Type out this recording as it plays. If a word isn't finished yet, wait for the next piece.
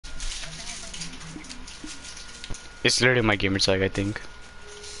It's literally my gamer tag, I think.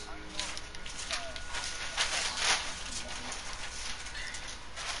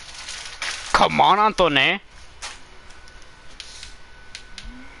 Come on, Antone.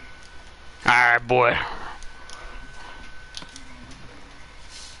 Alright, boy.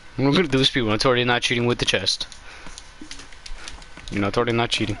 What we're gonna do is people. I'm totally not cheating with the chest. You know, totally not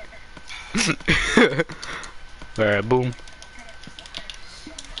cheating. Alright, boom.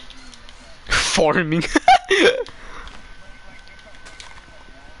 Farming.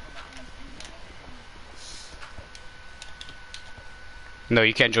 No,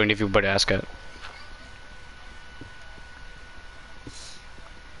 you can't join if you but ask it.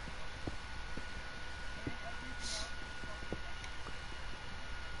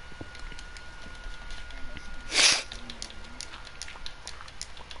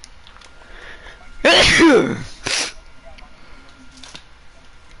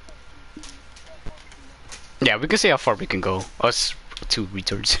 Yeah, we can see how far we can go. Us two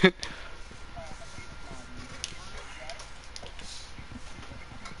retards.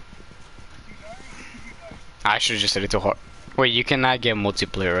 I should have just said it to hard. Wait, you cannot get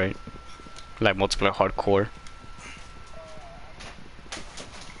multiplayer, right? Like multiplayer hardcore.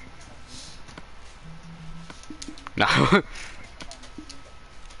 No.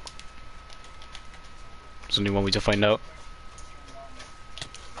 There's only one way to find out.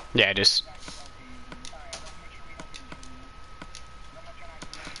 Yeah, it is.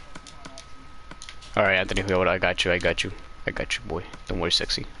 Alright, Anthony, I got you, I got you. I got you, boy. Don't worry,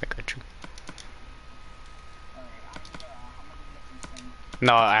 sexy. I got you.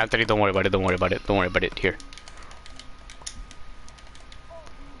 No, Anthony, don't worry about it, don't worry about it, don't worry about it. Here.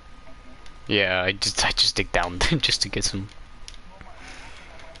 Yeah, I just dig down just to get some.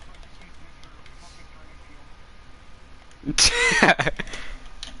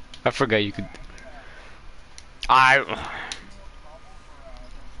 I forgot you could. Alright.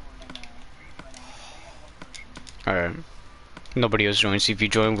 Nobody else joins. If you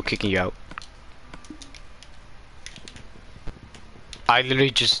join, we're kicking you out. I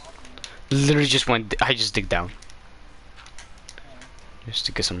literally just went. I just dig down. Just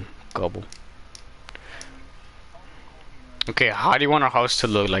to get some gobble. Okay, how do you want our house to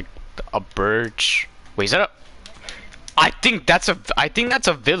look? Like a birch? Wait, is that a? I think that's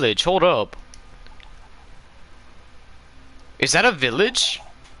a village. Hold up. Is that a village?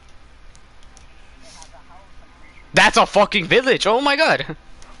 That's a fucking village. Oh my god.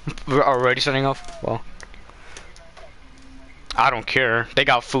 We're already starting off. Well, I don't care. They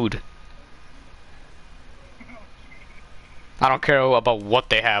got food. I don't care about what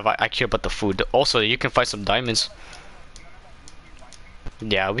they have. I care about the food. Also, you can find some diamonds.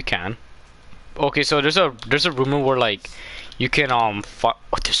 Yeah, we can. Okay, so there's a rumor where like you can oh,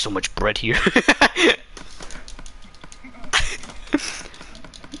 there's so much bread here.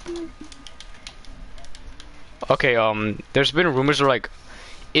 Okay, there's been rumors where like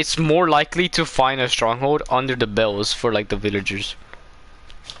it's more likely to find a stronghold under the bells for like the villagers.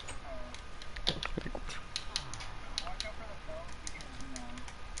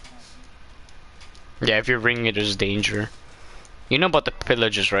 Yeah, if you're ringing it, there's danger. You know about the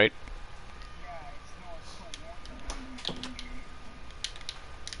pillages, right?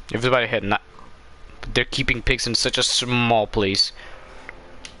 Everybody had not. They're keeping pigs in such a small place.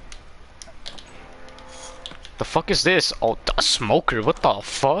 The fuck is this? Oh, a smoker. What the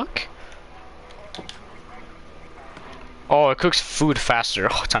fuck? Oh, it cooks food faster.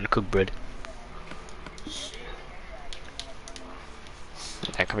 Oh, time to cook bread.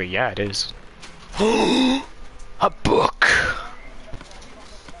 Actually, yeah, it is. A book.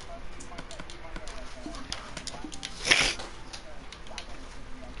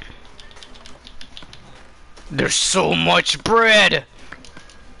 There's so much bread.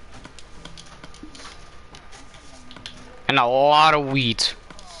 And a lot of wheat.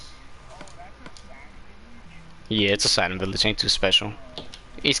 Yeah, it's a silent village, ain't too special.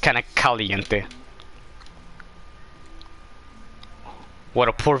 It's kinda caliente. What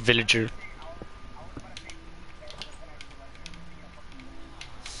a poor villager.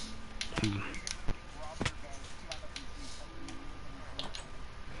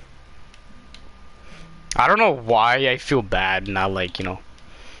 I don't know why I feel bad now, like, you know,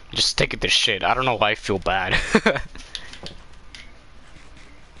 just taking this shit. I don't know why I feel bad.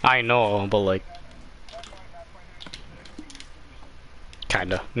 I know, but like,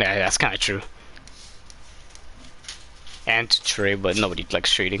 kinda. Yeah, that's kinda true. And to trade, but nobody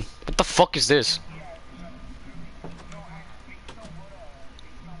likes trading. What the fuck is this?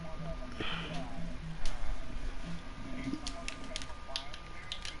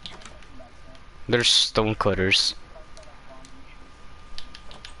 There's stone cutters.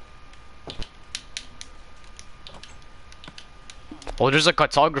 Oh, there's a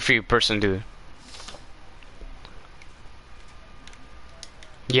cartography person, dude.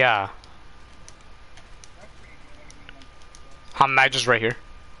 Yeah. I'm not just right here.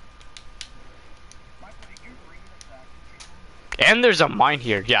 And there's a mine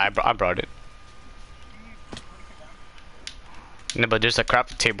here. Yeah, I brought it. No, but there's a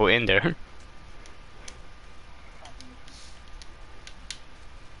crafting table in there.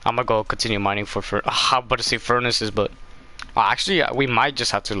 I'm gonna go continue mining for I'm about to say furnaces, but actually we might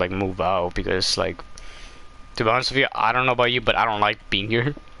just have to like move out because like to be honest with you, I don't know about you, but I don't like being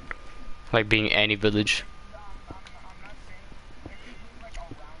here. Like being any village.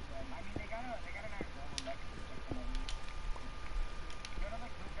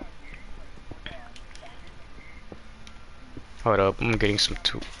 Hold up, I'm getting some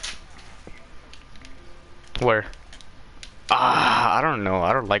too. Where? I don't know.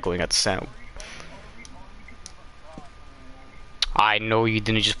 I don't like going at the sand. I know you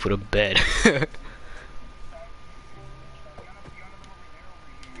didn't just put a bed.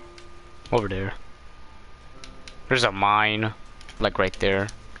 Over there. There's a mine, like right there.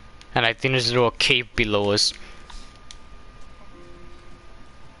 And I think there's a little cave below us.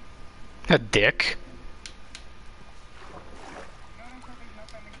 A dick?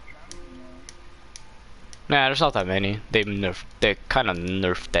 Nah, there's not that many. They kind of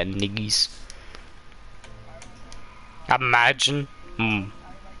nerfed that niggies. Imagine.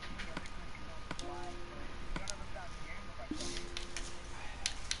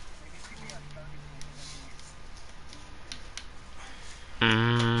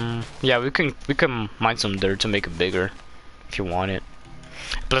 Yeah, we can mine some dirt to make it bigger, if you want it.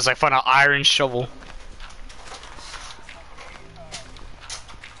 Plus, I found an iron shovel.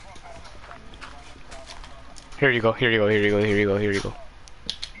 Here you go. Here you go. Here you go. Here you go. Here you go.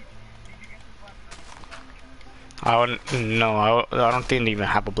 I don't think they even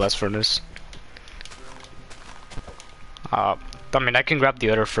have a blast furnace. I mean, I can grab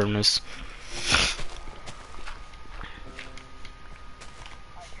the other furnace.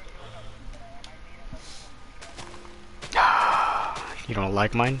 You don't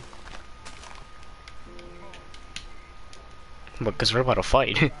like mine? But because we're about to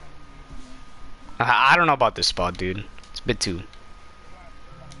fight. I don't know about this spot, dude. It's a bit too.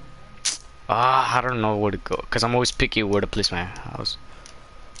 I don't know where to go. Because I'm always picky where to place my house.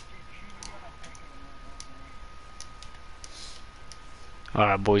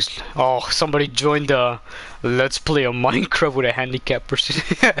 Alright, boys. Oh, somebody joined the Let's Play a Minecraft with a handicapped person.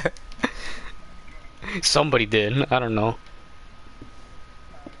 Somebody did. I don't know.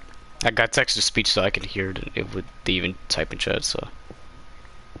 I got text to speech so I can hear it would they even type in chat, so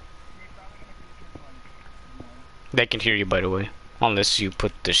they can hear you, by the way, unless you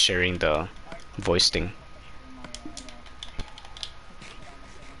put the sharing the voice thing.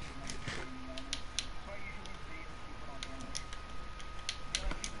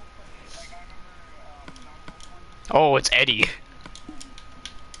 Oh, it's Eddie.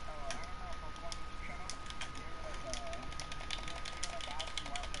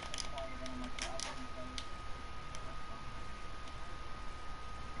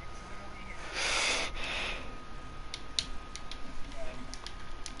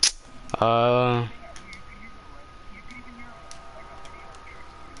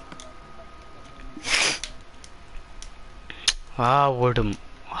 Where the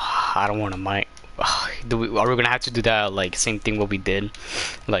I don't want to mine. Are we gonna have to do that like same thing what we did,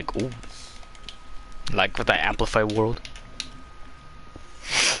 like ooh, like with the amplified world?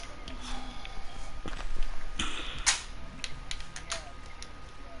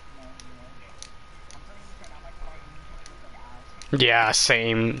 Yeah,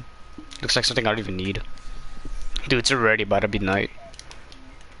 same. Looks like something I don't even need. Dude, it's already about to be night.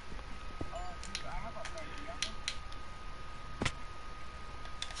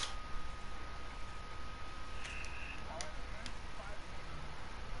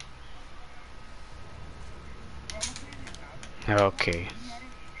 Okay.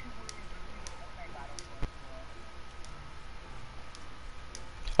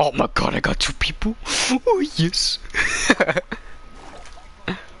 Oh my god, I got 2 people. Oh yes.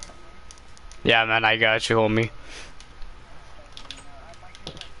 Yeah, man, I got you, homie.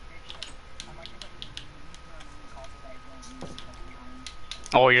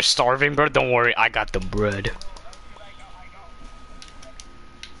 Oh, you're starving, bro? Don't worry, I got the bread.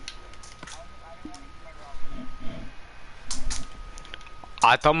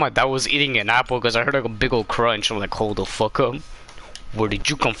 I thought my dad was eating an apple because I heard like a big old crunch. I'm like, hold the fuck up. Where did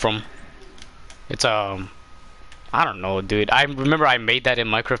you come from? It's I don't know, dude. I remember I made that in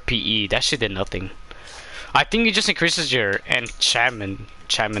Minecraft PE. That shit did nothing. I think it just increases your enchantment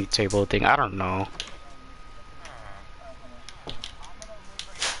table thing. I don't know.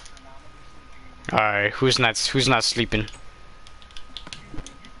 Alright, who's not sleeping?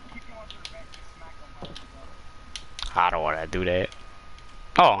 I don't wanna do that.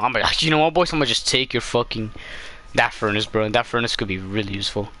 Oh, I'm like, you know what, boys? I'm gonna just take your fucking that furnace, bro. That furnace could be really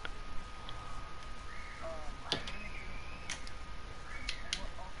useful.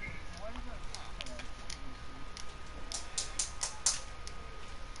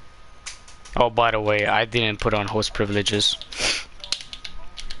 Oh, by the way, I didn't put on host privileges.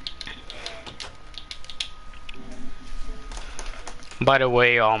 By the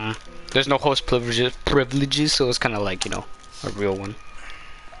way, there's no host privileges, so it's kind of like, you know, a real one.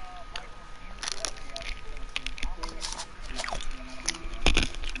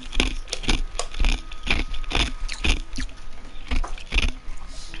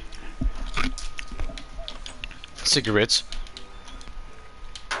 Cigarettes.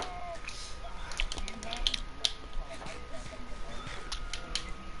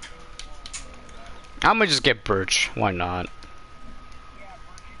 I'm gonna just get birch. Why not?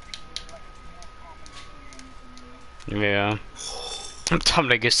 Yeah. Time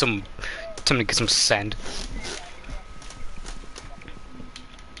to get some. Time to get some sand.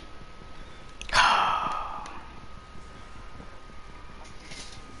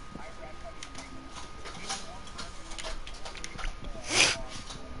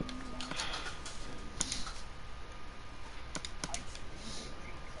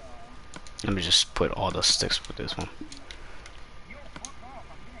 Let me just put all the sticks for this one.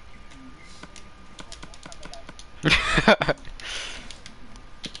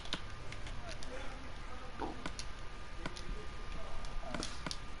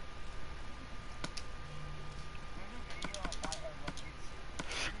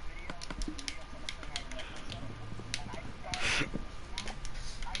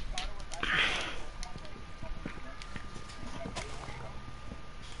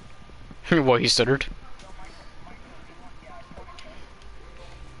 What, he stuttered?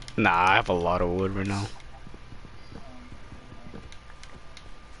 Nah, I have a lot of wood right now.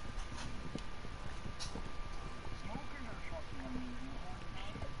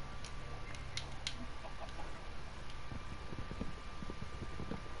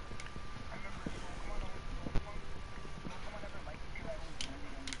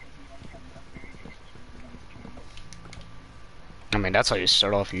 I mean, that's how you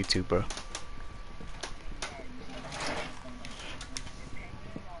start off YouTube, bro.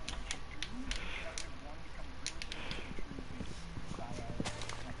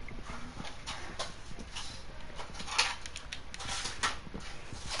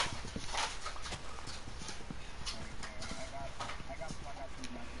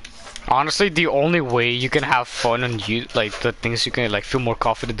 Honestly, the only way you can have fun on you, like the things you can like feel more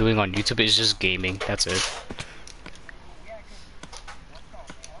confident doing on YouTube is just gaming. That's it.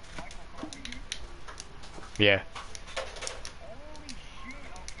 Yeah.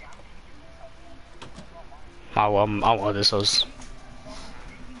 I want this house.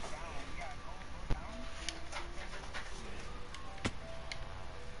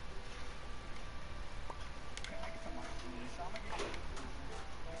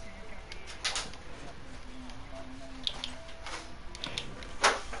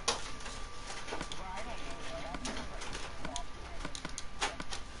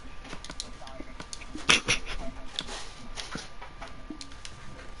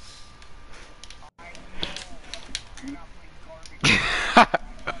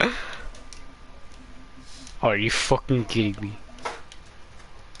 Are you fucking kidding me?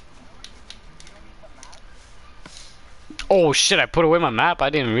 Oh shit, I put away my map? I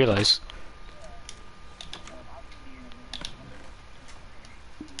didn't realize.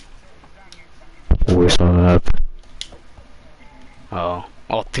 Where's my map? Oh.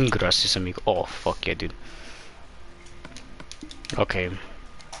 Oh, think gracias, amigo. Oh, fuck yeah, dude. Okay.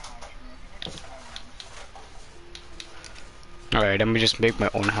 Alright, let me just make my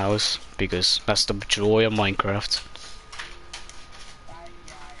own house, because that's the joy of Minecraft.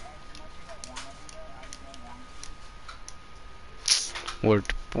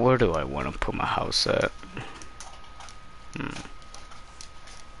 Where do I want to put my house at?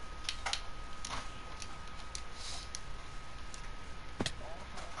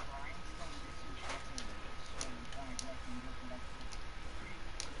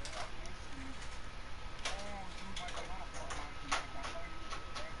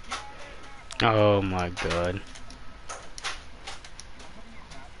 Oh my god.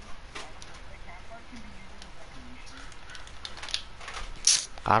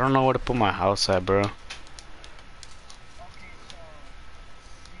 I don't know where to put my house at, bro.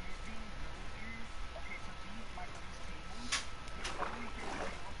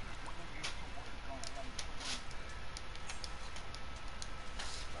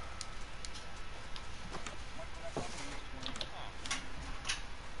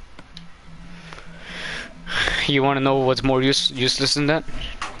 You want to know what's more useless than that?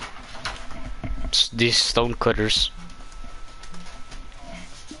 It's these stone cutters.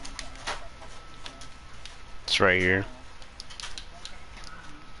 It's right here.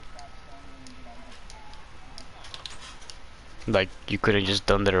 Like, you could have just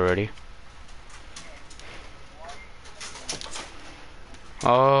done that already.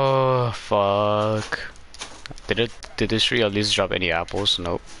 Oh, fuck. Did this tree at least drop any apples?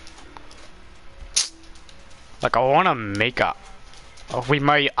 Nope. Like, I wanna make a... Oh,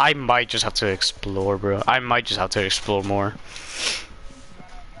 I might just have to explore, bro. I might just have to explore more.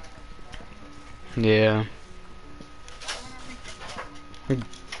 Yeah.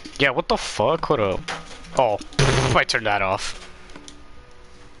 Yeah, what the fuck? Hold up. Oh, I turned that off.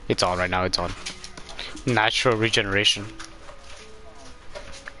 It's on right now, it's on. Natural regeneration.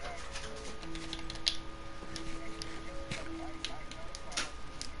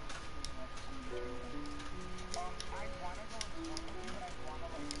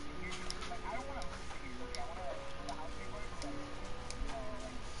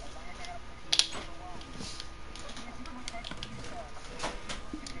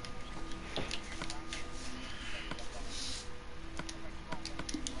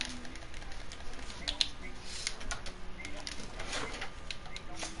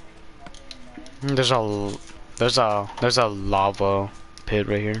 There's a lava pit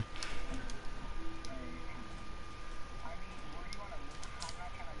right here.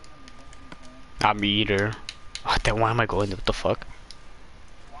 I'm eater. What the, why am I going? What the fuck?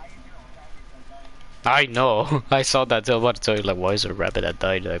 I know. I saw that. I was about to tell you, like, why is there a rabbit that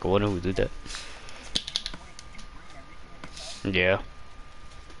died? Like, I wonder who did that. Yeah.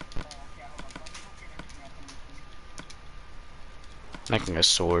 Making a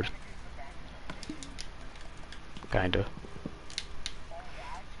sword. Kinda.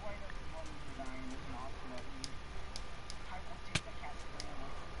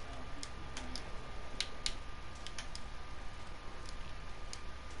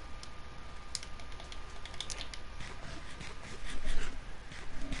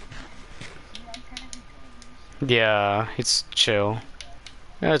 Yeah, it's chill.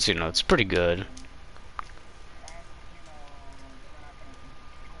 Yeah, it's, you know, it's pretty good.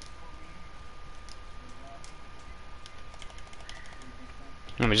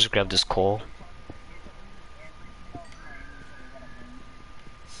 Let me just grab this coal.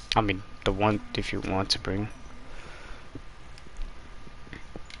 I mean, the one if you want to bring.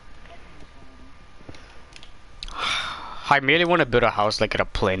 I merely want to build a house like in a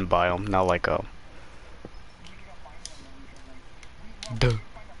plain biome, not like a... Duh.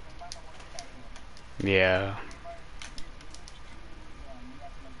 Yeah.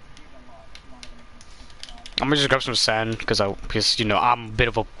 I'm gonna just grab some sand because you know I'm a bit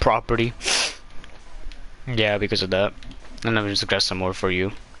of a property. Yeah, because of that. And I'm just grab some more for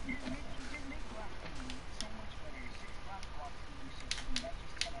you.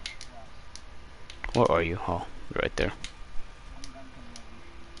 Where are you? Oh, right there.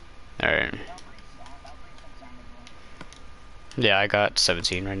 Alright. Yeah, I got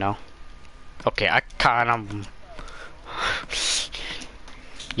 17 right now. Okay, I kind of...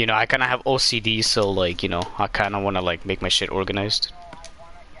 You know, I kind of have OCD, so like, you know, I kind of want to like make my shit organized.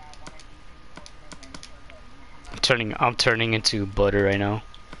 I'm turning into butter right now.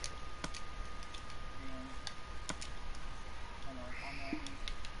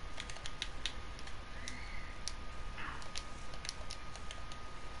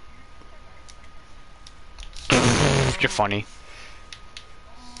 You're funny.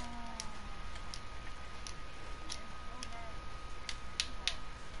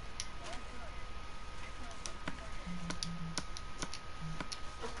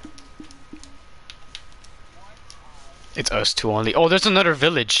 It's us two only. Oh, there's another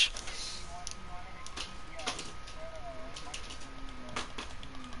village.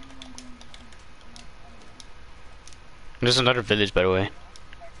 There's another village, by the way.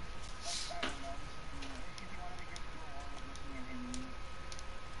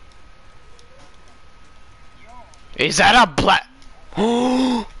 Is that a black?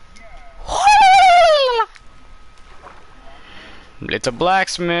 It's a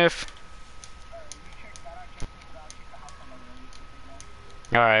blacksmith.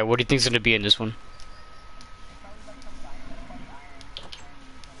 Alright, what do you think's gonna be in this one?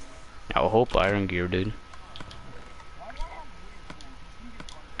 I hope iron gear, dude.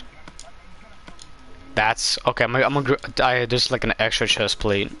 That's okay. There's like an extra chest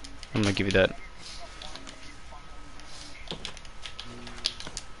plate. I'm gonna give you that.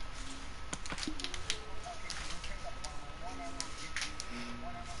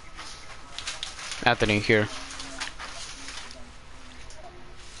 Anthony, here.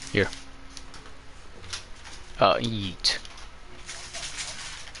 Here. Eat.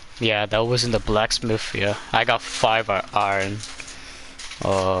 Yeah, that was in the blacksmith. Yeah, I got 5 iron.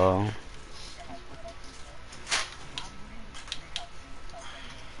 Uh.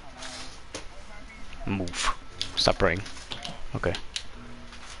 Move. Stop praying. Okay.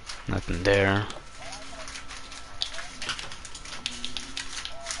 Nothing there.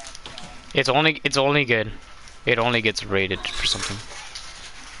 It's only good. It only gets rated for something.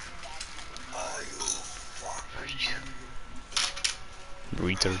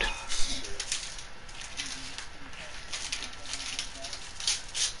 Retard.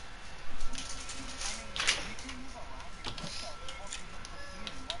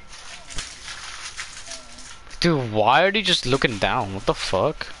 Dude, why are they just looking down? What the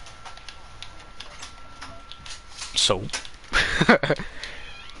fuck? So?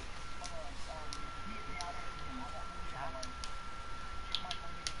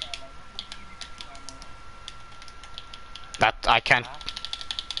 That I can't.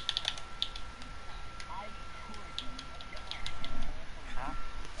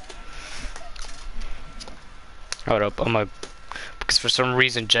 Hold up, I'm a. Because for some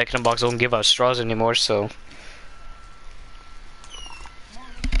reason Jack in the Box don't give out straws anymore, so.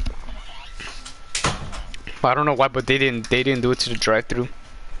 I don't know why, but they didn't do it to the drive-thru.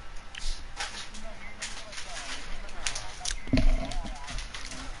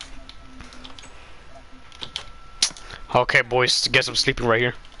 Okay, boys, guess I'm sleeping right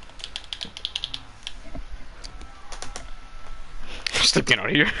here. Sleeping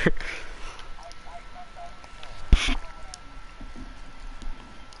out here.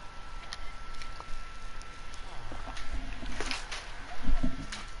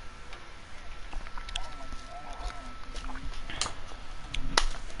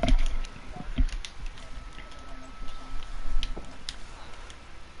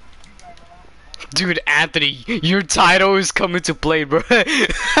 Dude, Anthony, your title is coming to play, bro.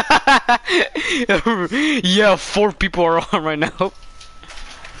 Yeah, 4 people are on right now.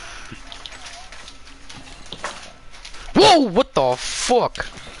 Whoa, what the fuck?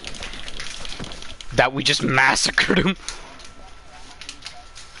 That we just massacred him.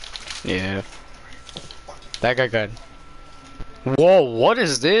 Yeah. That guy got. Whoa, what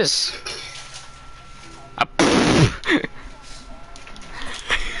is this?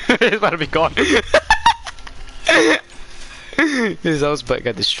 It's about to be gone. His house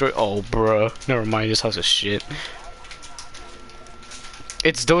got destroyed. Oh, bruh. Never mind, this house is shit.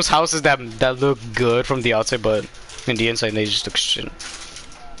 It's those houses that look good from the outside, but in the inside they just look shit.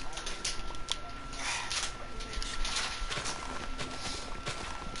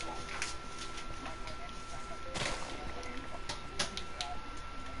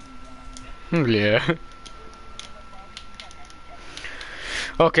 Yeah.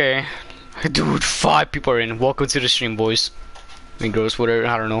 Okay. Dude, 5 people are in. Welcome to the stream, boys. And girls, whatever,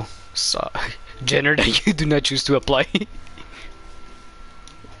 I don't know. So, gender that you do not choose to apply.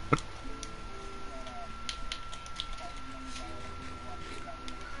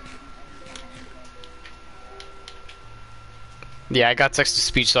 Yeah, I got text to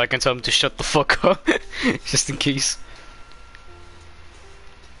speech so I can tell him to shut the fuck up. Just in case.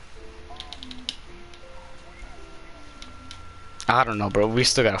 I don't know, bro. We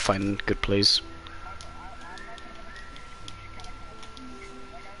still gotta find good plays.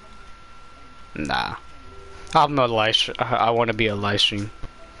 Nah. I'm not I want to be a live stream.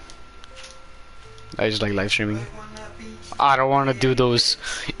 I just like live streaming. I don't want to do those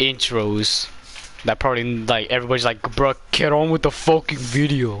intros. That probably like everybody's like, bro, get on with the fucking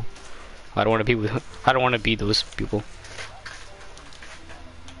video. I don't want to be with. I don't want to be those people.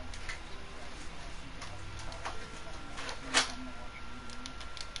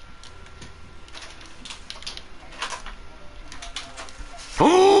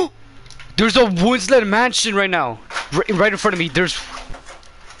 Oh! There's a Winslet mansion right now, right in front of me. There's.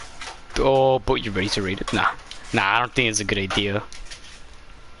 Oh, but you ready to raid it? Nah, I don't think it's a good idea.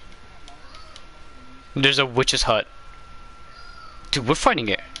 There's a witch's hut. Dude, we're fighting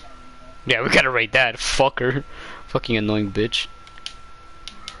it. Yeah, we gotta raid that fucker. Fucking annoying bitch.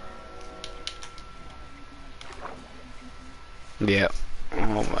 Yeah.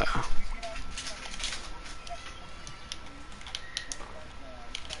 Oh wow.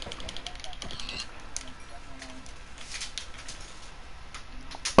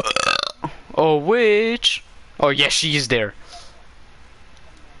 Oh, witch! Oh, yeah, she is there.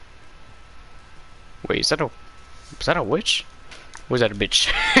 Wait, is that a witch? Or is that a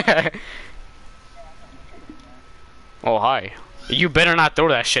bitch? Oh, hi. You better not throw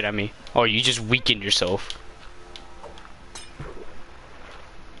that shit at me. Oh, you just weakened yourself.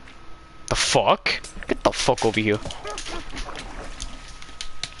 fuck? Get the fuck over here.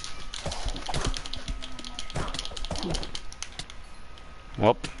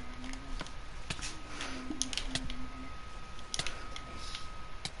 Whoop.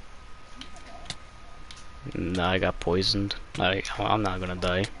 Nah, I got poisoned. I'm not gonna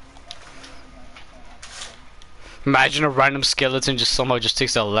die. Imagine a random skeleton just somehow just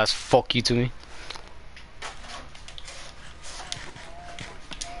takes that last fuck you to me.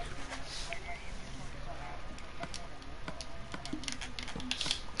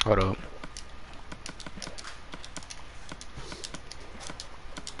 Hold up.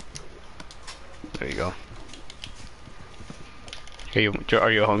 There you go. Hey,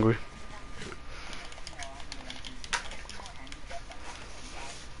 are you hungry?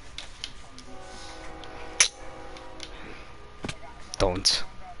 Don't.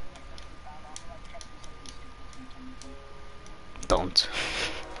 Don't.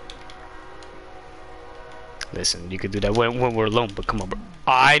 Listen, you could do that when we're alone, but come on, bro.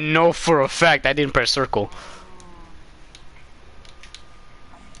 I know for a fact I didn't press circle.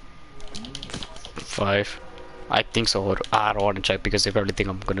 5. I think so. I don't want to check because they probably think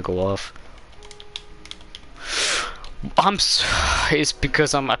I'm gonna go off. It's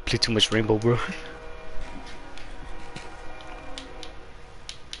because I play too much Rainbow, bro.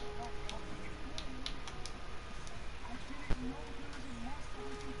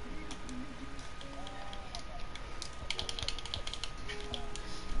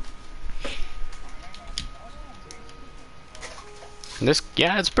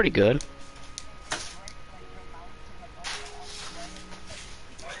 Yeah, it's pretty good.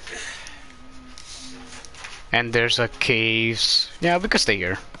 And there's a caves. Yeah, we could stay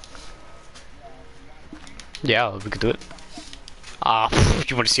here. Yeah, we could do it.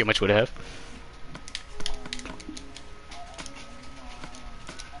 You want to see how much would I have?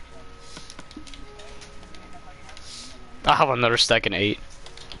 I have another stack in 8.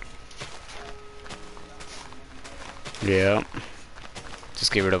 Yeah.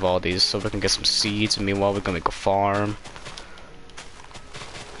 Just get rid of all these so we can get some seeds, and meanwhile we can make a farm.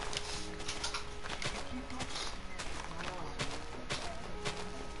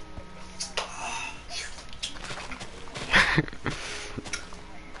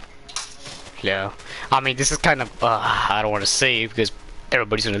 Yeah. I mean, this is kind of, I don't want to say it because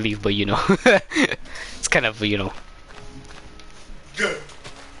everybody's gonna leave, but you know. It's kind of, you know.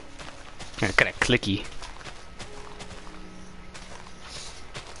 Kind of clicky.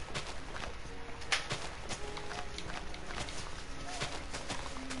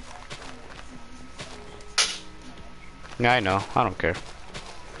 Yeah, I know. I don't care.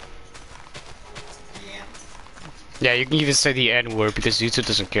 Yeah, you can even say the N word because YouTube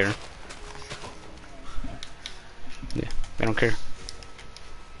doesn't care. Yeah, they don't care.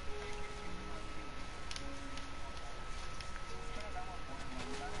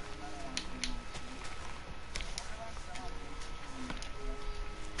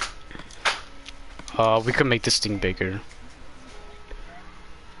 We could make this thing bigger.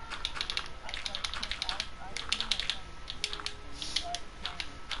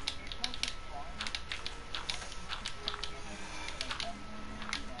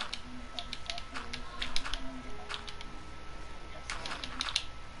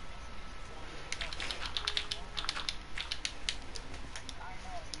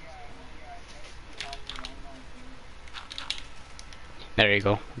 There you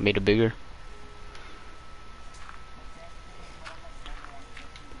go. Made it bigger.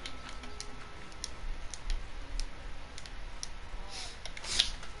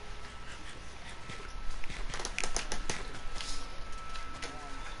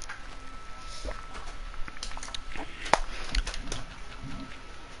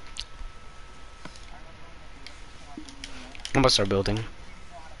 I'm gonna start building.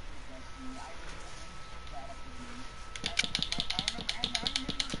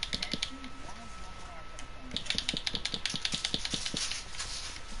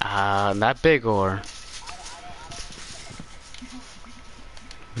 Not big or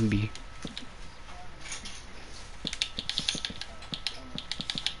B.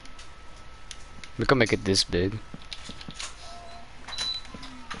 We can make it this big.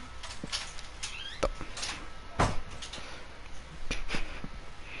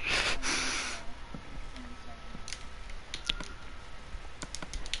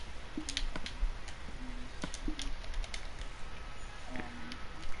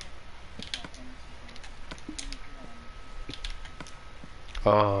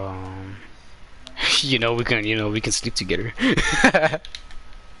 we can sleep together.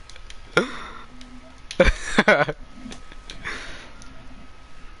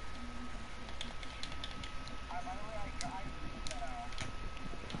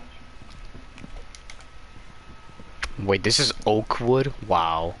 Wait, this is oak wood?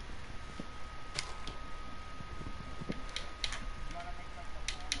 Wow.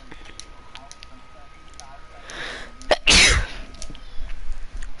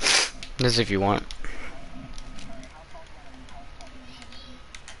 This if you want.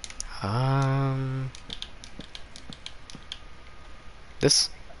 Um, this,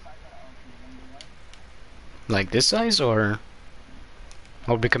 like this size, or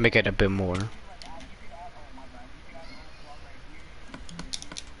we can make it a bit more.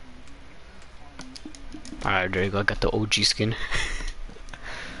 Alright, there you go. I got the OG skin.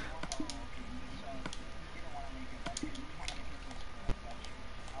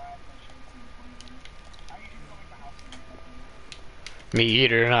 Me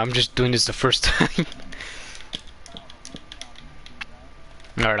either. I'm just doing this the first time.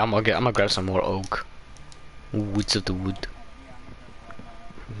 Alright, I'm gonna grab some more oak. Woods of the wood.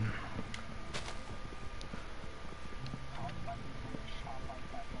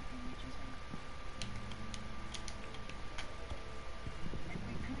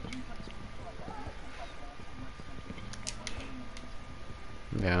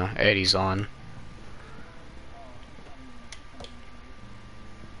 Yeah, Eddie's on.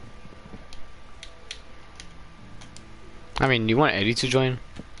 I mean, you want Eddie to join?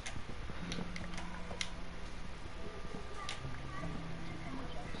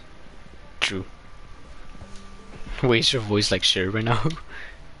 True. Wait, is your voice like Cher right now?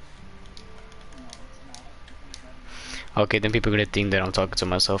 Okay, then people are gonna think that I'm talking to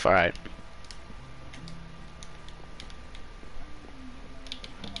myself. Alright.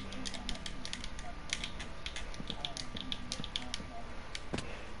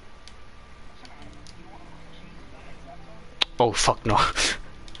 Oh, fuck no.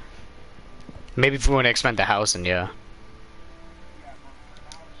 Maybe if we want to expand the house, and yeah.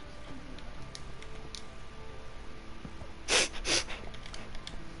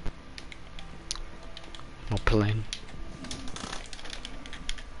 No plane.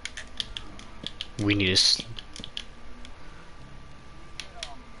 We need this.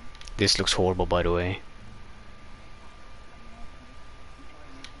 This looks horrible, by the way.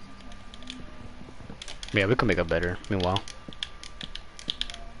 Yeah, we can make it better. Meanwhile.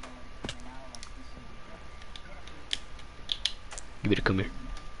 You better come here.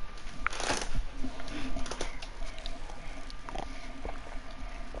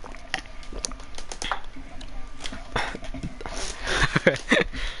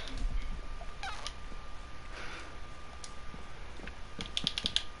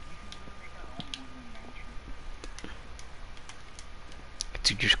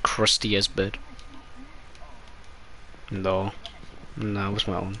 It's your crusty ass bed. No. No, it was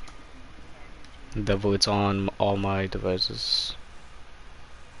my own. Devil, it's on all my devices.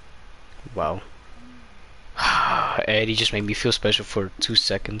 Wow. Eddie just made me feel special for 2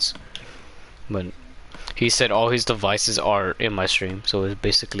 seconds. But he said all his devices are in my stream, so it's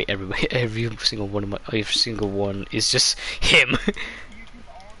basically every single one of my every single one is just him.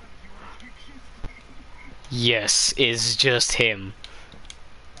 Yes, it's just him.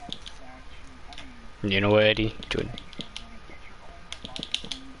 You know what, Eddie? Join.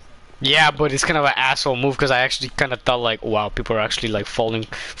 Yeah, but it's kind of an asshole move because I actually kind of thought like, wow, people are actually like falling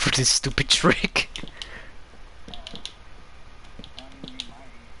for this stupid trick.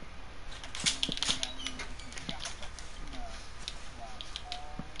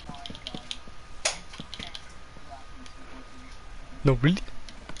 No, really?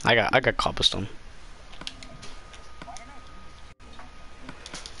 I got cobblestone.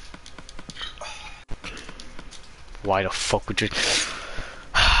 Why the fuck would you?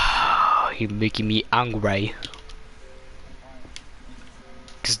 You're making me angry.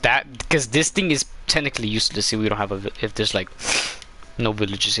 Cause this thing is technically useless if we don't have if there's like no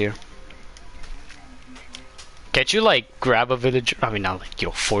villages here. Can't you like grab a village? I mean, not like, you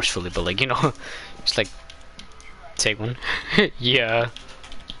know, forcefully, but like, you know, just like take one. Yeah.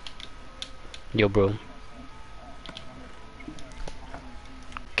 Yo, bro.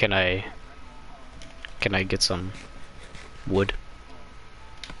 Can I get some wood?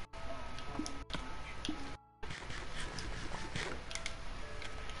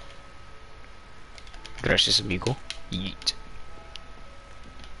 Gracias, amigo. Yeet.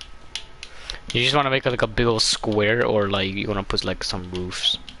 You just want to make like a big old square, or like you want to put like some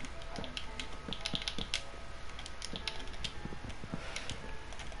roofs?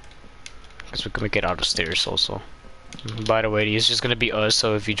 Because we can make it out of stairs also. By the way, it's just gonna be us,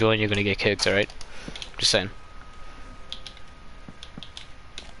 so if you join, you're gonna get kicked, alright? Just saying.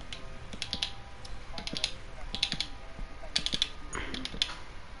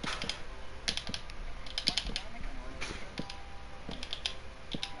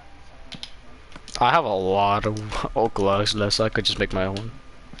 I have a lot of oak logs left, so I could just make my own.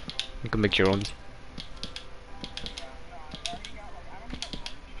 You can make your own.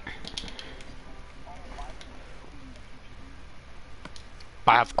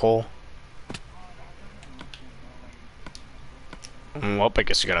 I have coal. Well, I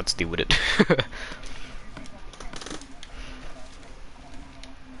guess you gotta have to deal with it.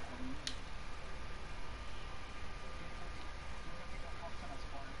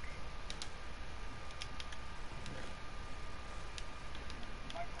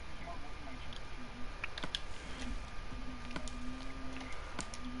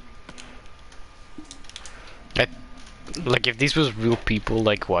 I, like, if these was real people,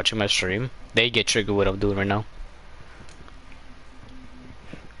 like, watching my stream, they get triggered what I'm doing right now.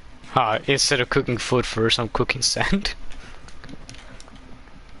 Instead of cooking food first, I'm cooking sand.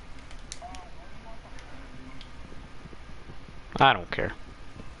 I don't care.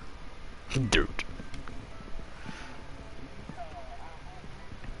 Dirt.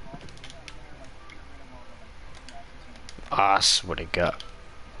 Ah, that's what I got.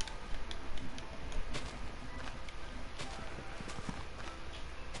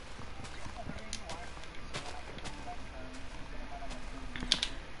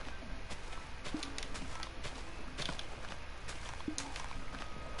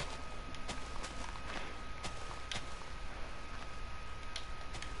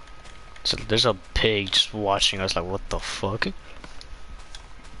 So there's a pig just watching us like, what the fuck?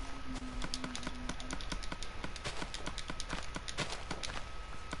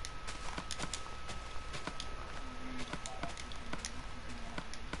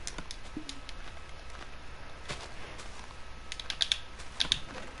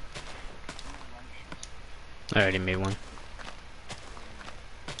 I already made one.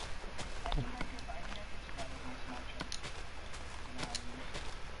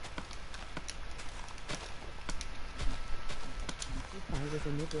 If I was a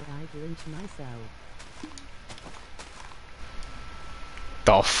nigger, I'd lynch myself.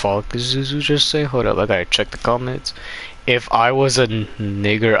 The fuck did Zuzu just say? Hold up, I gotta check the comments. If I was a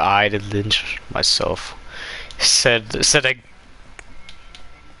nigger, I'd lynch myself. Said I.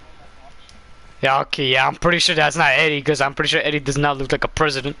 Yeah, okay, yeah, I'm pretty sure that's not Eddie, because I'm pretty sure Eddie does not look like a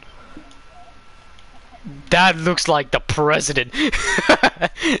president. That looks like the president.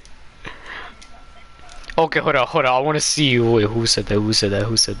 Okay, hold on, I want to see. Wait, who said that? Who said that?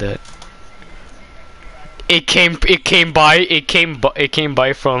 Who said that? It came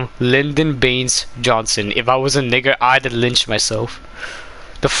by from Lyndon Baines Johnson. If I was a nigger, I'd lynch myself.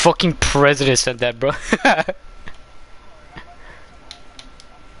 The fucking president said that, bro.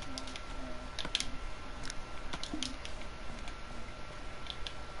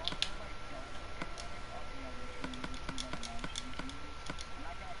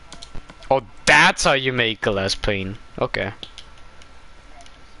 Oh, that's how you make a less pain. Okay.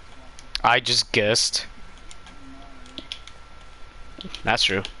 I just guessed. That's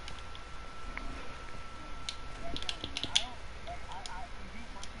true.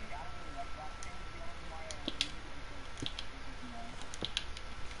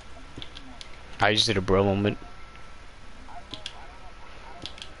 I just did a bro moment.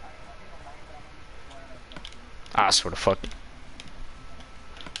 I swear to fuck.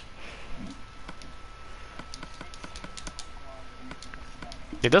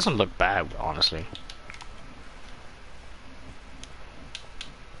 It doesn't look bad, honestly.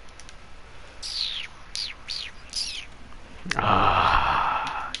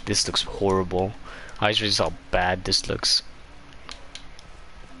 Ah, this looks horrible. I just realized how bad this looks.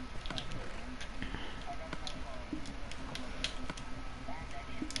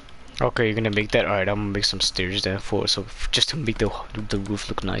 Okay, you're gonna make that. Alright, I'm gonna make some stairs there for so just to make the roof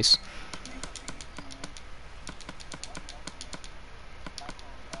look nice.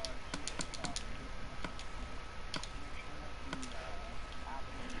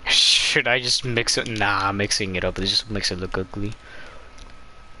 Should I just mix it? Nah, mixing it up. It just makes it look ugly.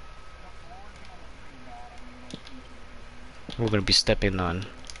 We're gonna be stepping on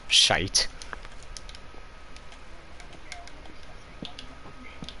shite.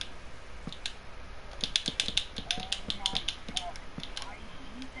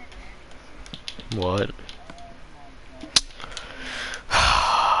 What?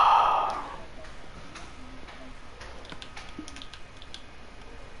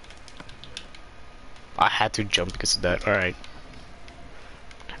 I had to jump because of that. Alright.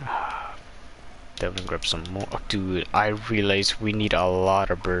 Definitely grab some more. Oh, dude, I realized we need a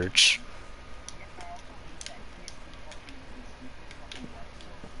lot of birch.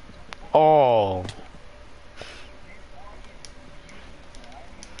 Oh.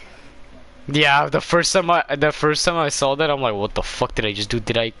 Yeah, the first time I saw that, I'm like, what the fuck did I just do?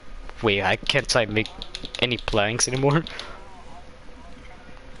 Did I wait? I can't I make any planks anymore?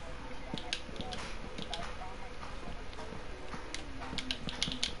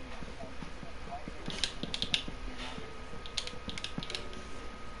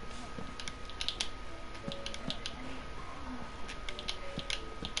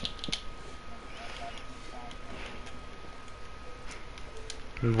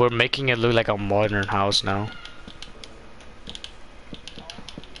 We're making it look like a modern house now.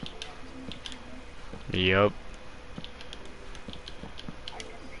 Yup.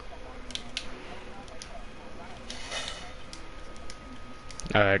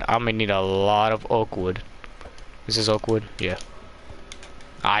 Alright, I'm gonna need a lot of oak wood. Is this oak wood? Yeah.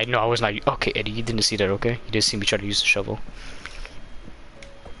 I know I was not. Okay, Eddie, you didn't see that, okay? You didn't see me try to use the shovel.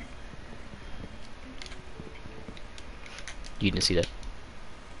 You didn't see that.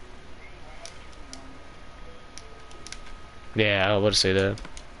 Yeah, I was about to say that.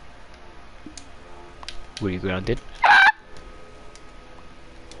 Were you grounded?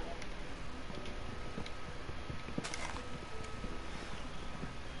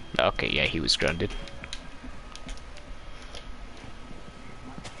 Okay, yeah, he was grounded.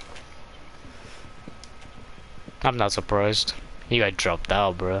 I'm not surprised. He got dropped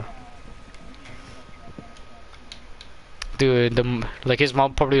out, bro. Dude, like his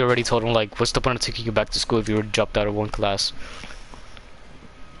mom probably already told him like, what's the point of taking you back to school if you were dropped out of one class?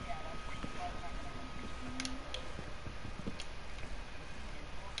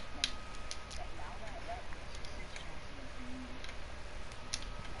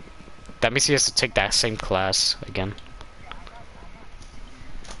 That means he has to take that same class again.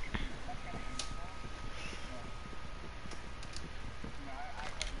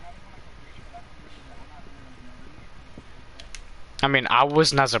 I mean, I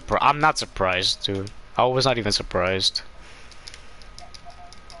was not surprised. I'm not surprised, dude. I was not even surprised.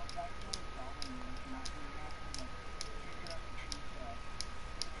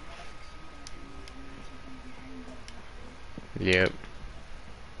 Yep.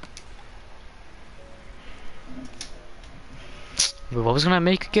 Wait, what was gonna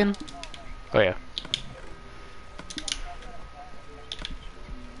make again? Oh yeah.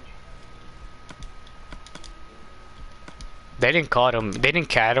 They didn't cut him. They didn't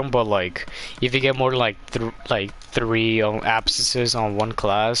cat him, but like, if you get more than like three absences on one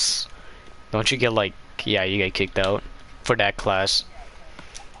class, don't you get like, yeah, you get kicked out for that class.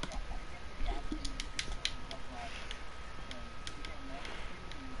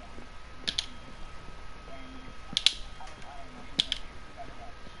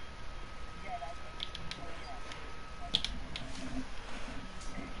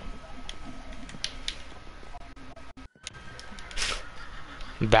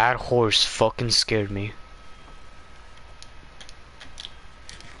 That horse fucking scared me.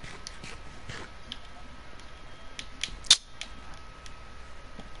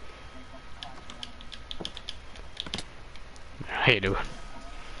 Hey, dude.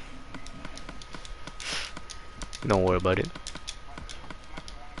 Don't worry about it.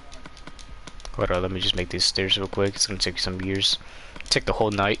 Hold on, let me just make these stairs real quick. It's gonna take some years. Take the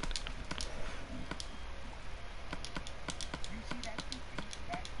whole night.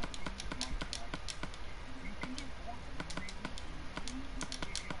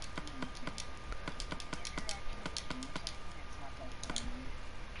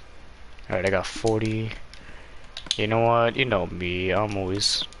 Alright, I got 40. You know what? You know me. I'm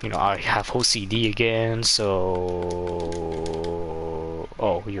always, I have OCD again, so...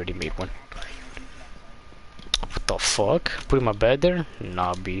 Oh, we already made one. What the fuck? Putting my bed there?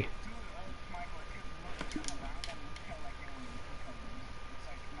 Nah, B.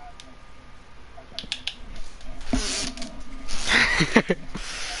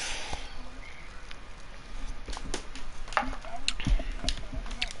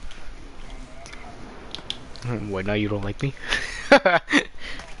 Why now you don't like me?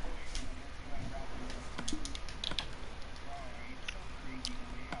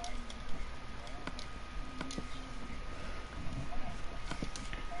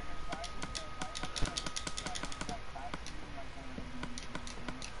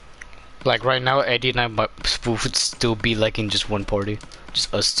 Like right now, Eddie and I would still be like in just one party.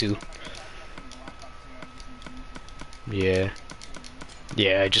 Just us two. Yeah.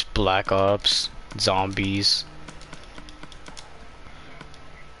 Yeah, just Black Ops, zombies.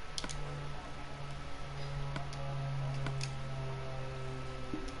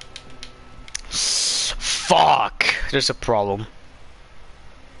 Fuck! There's a problem.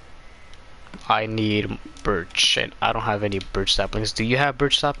 I need birch, and I don't have any birch saplings. Do you have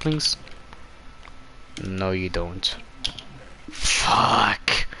birch saplings? No, you don't.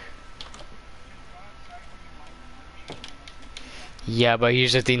 Fuck. Yeah, but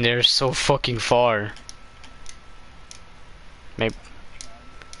here's the thing, they're so fucking far. Maybe.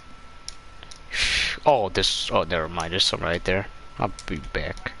 Oh, this. Oh, never mind. There's some right there. I'll be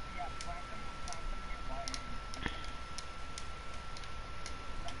back.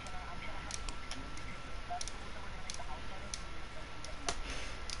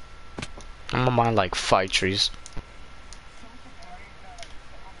 I'm gonna mine like 5 trees.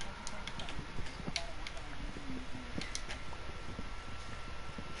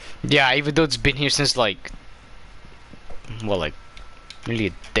 Yeah, even though it's been here since like, well, like nearly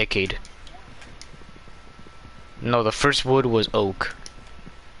a decade. No, the first wood was oak.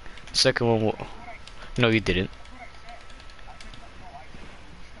 Second one, no, you didn't.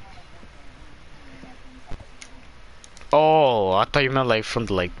 Oh, I thought you meant like from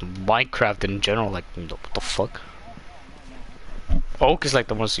the, like Minecraft in general. Like, what the fuck? Oak is like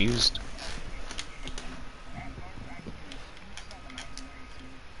the most used.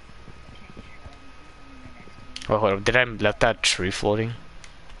 Oh, hold up. Did I let that tree floating?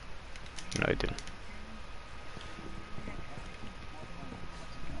 No, I didn't.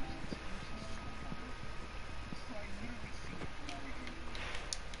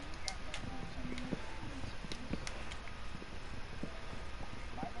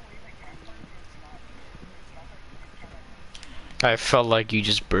 I felt like you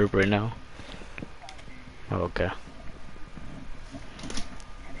just burped right now. Oh, okay.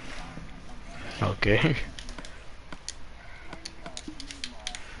 Okay.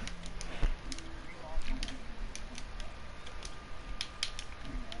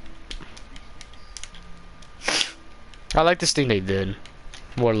 I like this thing they did.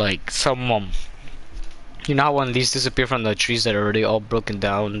 Where like some you know how when these disappear from the trees that are already all broken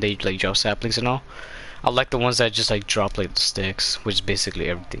down, they like drop saplings and all. I like the ones that just like drop like the sticks, which is basically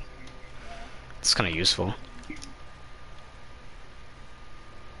everything. It's kind of useful.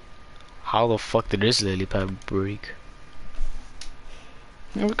 How the fuck did this lily pad break?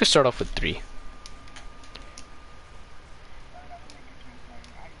 Yeah, we could start off with 3.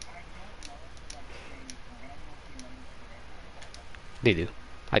 They do.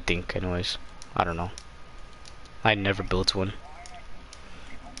 I think, anyways. I don't know. I never built one.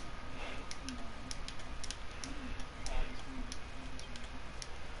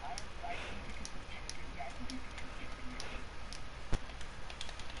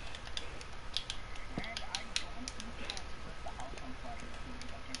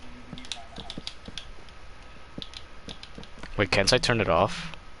 Wait, can't I turn it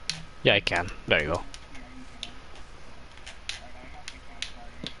off? Yeah, I can. There you go.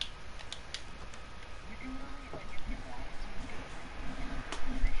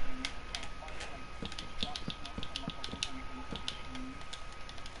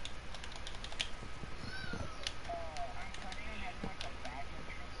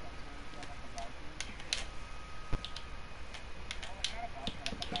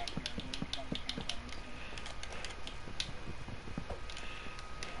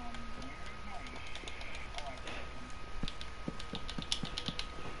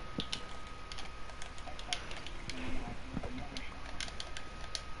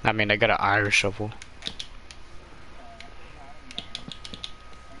 I mean, I got an iron shovel.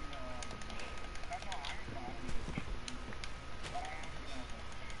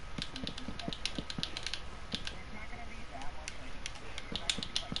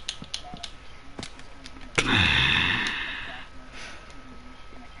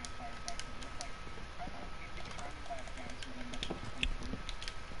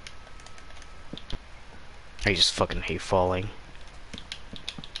 I just fucking hate falling.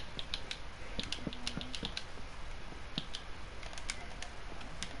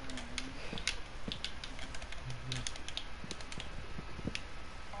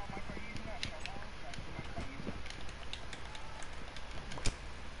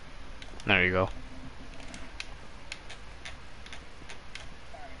 There you go.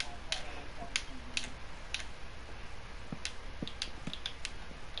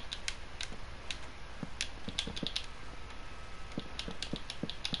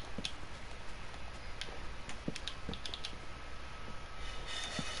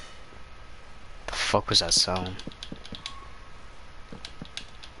 The fuck was that sound?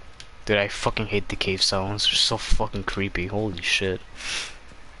 Dude, I fucking hate the cave sounds. They're so fucking creepy. Holy shit.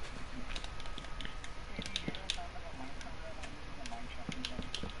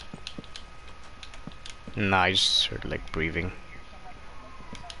 Nah, I just heard like breathing.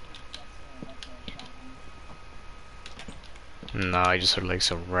 Nah, I just heard like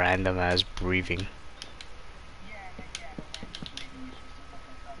some random ass breathing.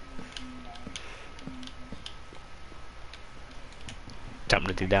 Time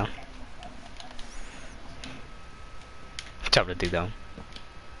to dig down. Time to dig down.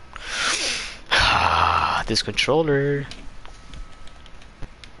 This controller.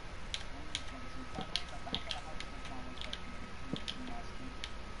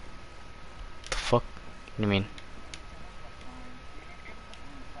 The fuck? What do you mean?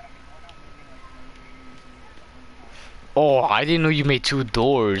 Oh, I didn't know you made 2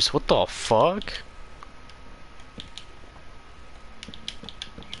 doors. What the fuck?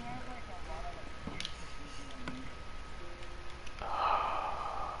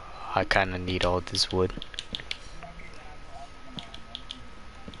 I kinda need all this wood.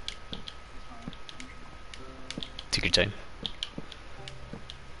 Take your time.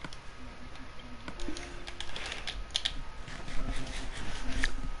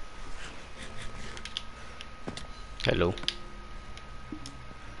 Hello.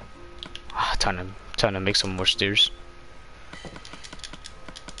 Time to make some more stairs.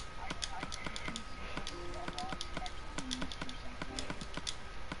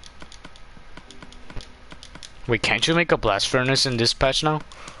 Wait, can't you make a blast furnace in this patch now?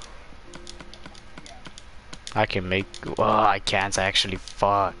 I can make. Oh, I can't actually.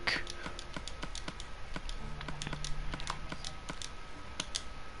 Fuck.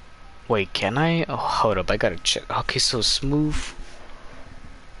 Wait, can I? Oh, hold up. I gotta check. Okay, so smooth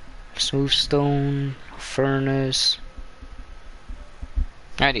stone furnace.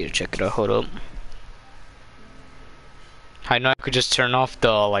 I need to check it out. Hold up. I know I could just turn off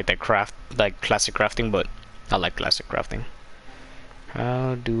the classic crafting, but I like classic crafting.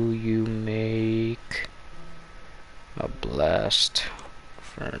 How do you make a blast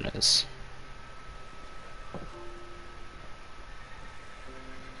furnace?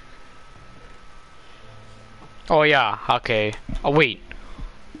 Oh yeah, okay. Oh wait.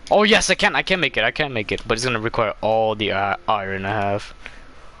 Oh yes, I can make it. I can make it, but it's gonna require all the iron I have.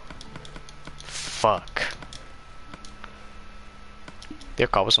 Fuck. They're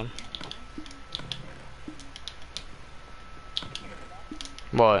cobblestone.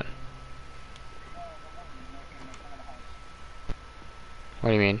 What? What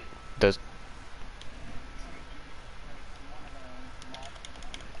do you mean? Does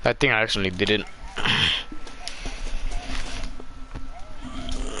I think I actually did it.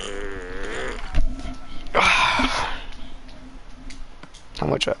 How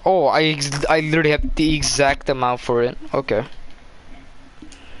much? Oh, I literally have the exact amount for it. Okay.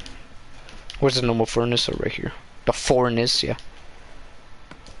 Where's the normal furnace? Oh, right here. The furnace, yeah.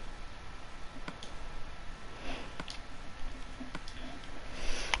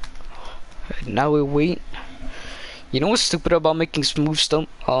 Now we wait. You know what's stupid about making smooth stone?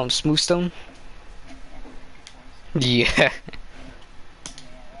 Smooth stone? Yeah.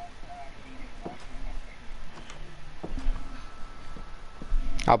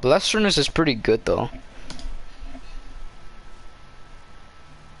 Our blast furnace is pretty good though.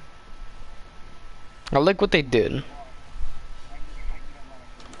 I like what they did.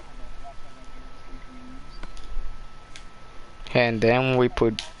 And then we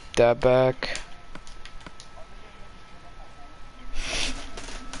put that back.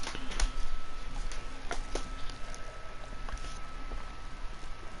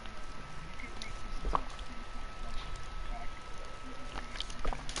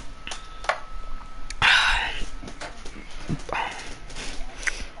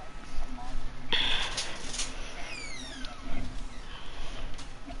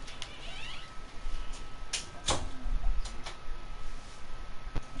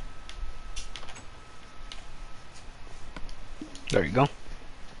 There you go.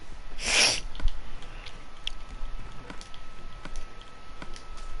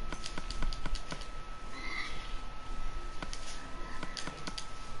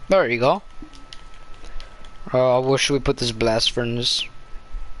 There you go. Where should we put this blast furnace?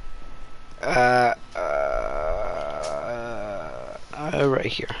 Right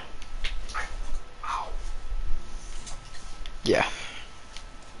here. Yeah.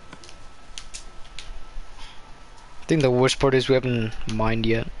 I think the worst part is we haven't mined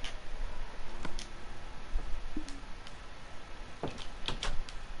yet.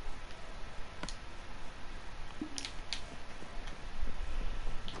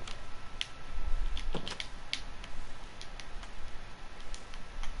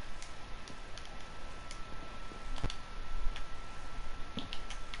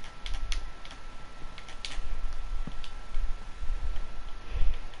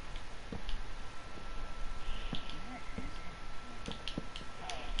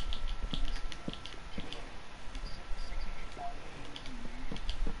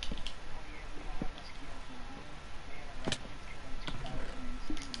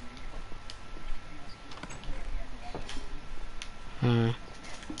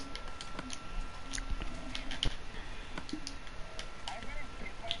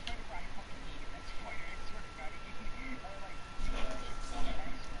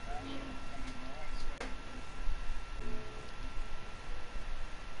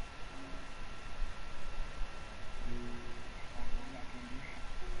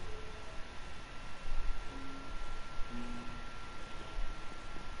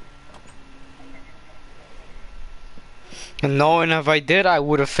 No, and if I did, I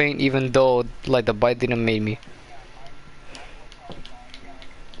would have faint even though like the bite didn't make me.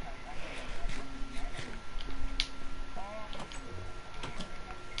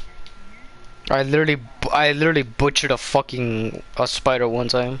 I literally butchered a spider one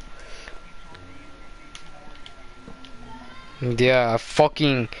time. Yeah,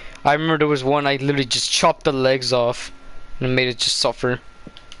 I remember there was one I literally just chopped the legs off and made it just suffer.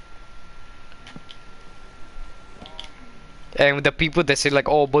 And with the people that say like,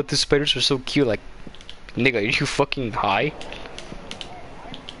 oh, but the spiders are so cute, like, nigga, are you fucking high?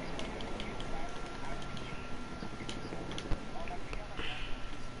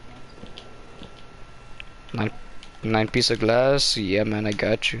 Nine, nine piece of glass? Yeah, man, I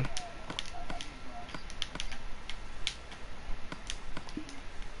got you.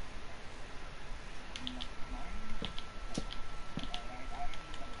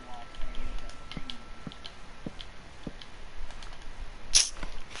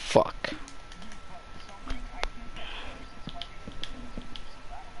 Fuck.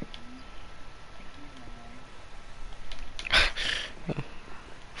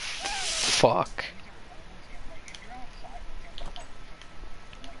 Fuck.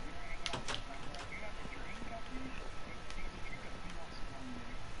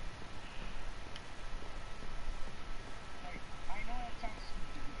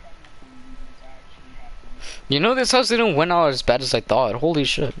 You know, this house didn't went out as bad as I thought. Holy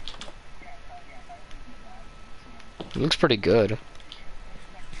shit. It looks pretty good.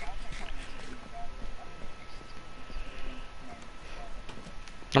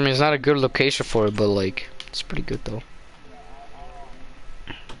 I mean, it's not a good location for it, but like, it's pretty good though.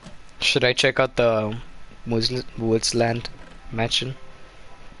 Should I check out the Woodsland mansion?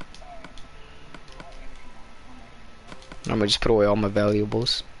 I'm gonna just put away all my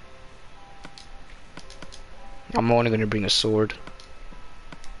valuables. I'm only gonna bring a sword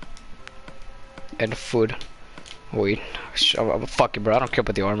and food. Wait, fuck it, bro. I don't care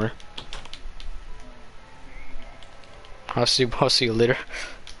about the armor. I'll see you later.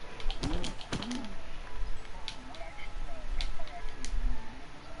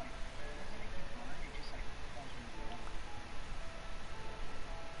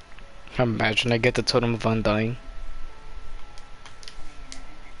 Imagine I get the totem of undying.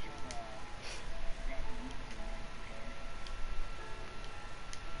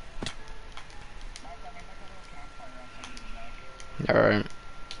 Alright.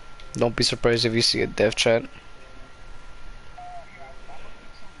 Don't be surprised if you see a death chat.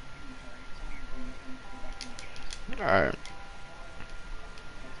 Alright.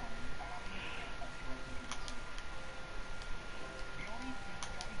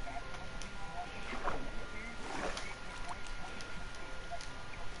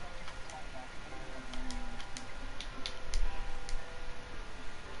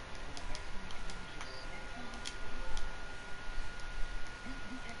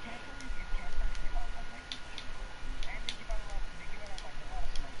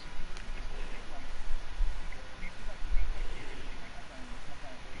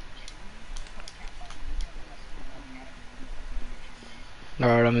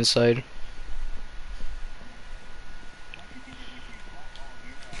 Alright, I'm inside.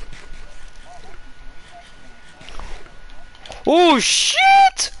 Oh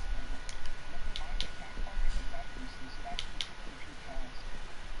shit!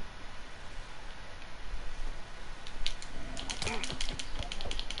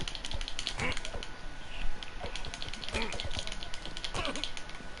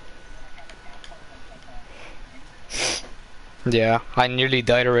 Yeah, I nearly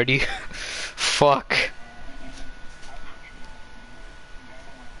died already. Fuck.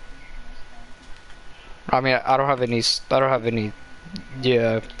 I mean, I don't have any. I don't have any.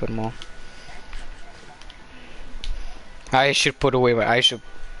 Yeah, put them all. I should put away my. I should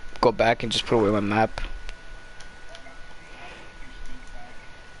go back and just put away my map.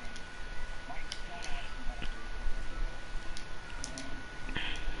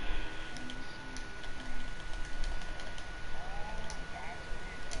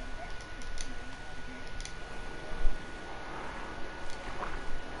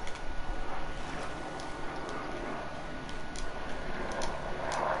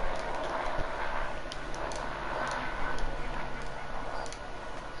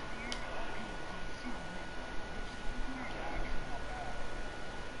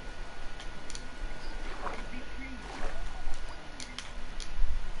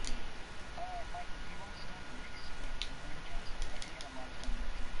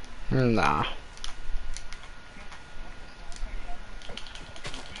 Nah.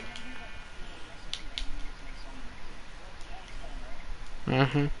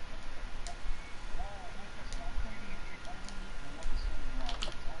 Mm-hmm.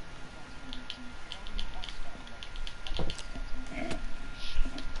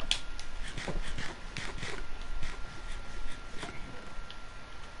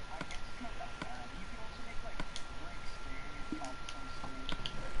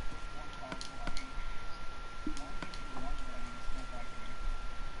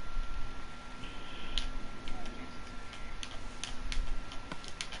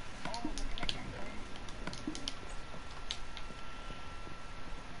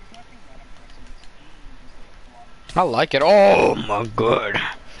 I like it. Oh my god.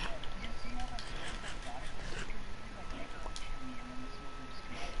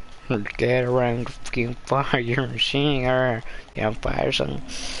 Get around the fucking fire machine or fire something.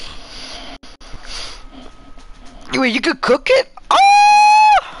 Wait, you could cook it?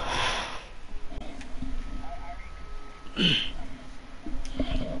 Oh!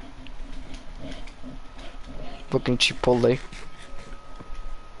 Fucking Chipotle.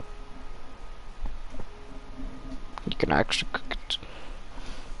 You can actually cook it.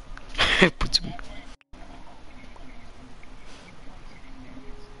 Put some.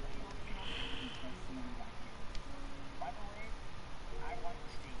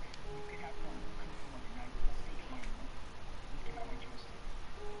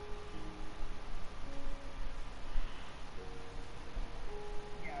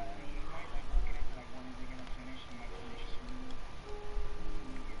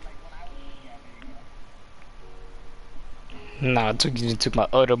 Nah, you took my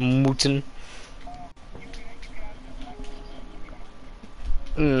other mutin.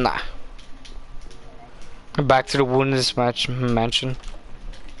 Nah. Back to the wounded match mansion.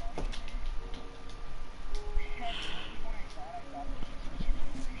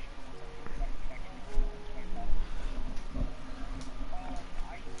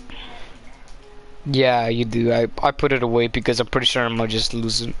 Yeah, you do. I put it away because I'm pretty sure I'm gonna just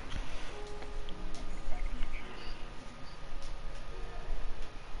lose it.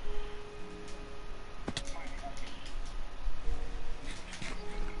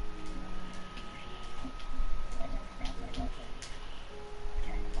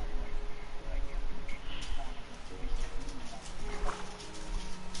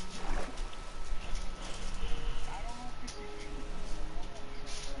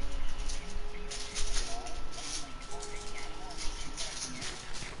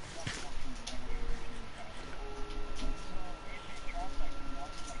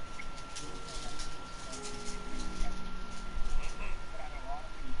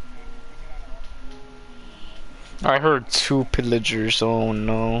 I heard 2 pillagers. Oh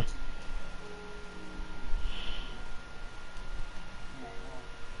no.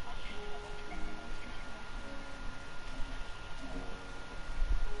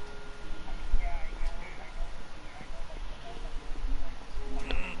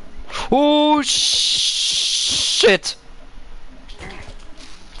 Oh shit!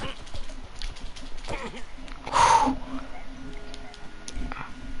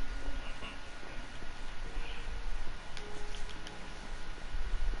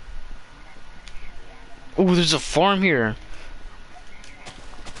 Oh, there's a farm here.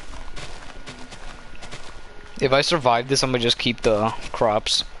 If I survive this, I'm gonna just keep the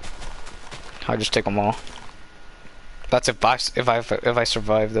crops. I'll just take them all. That's if I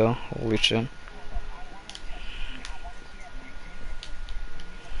survive though. Holy shit.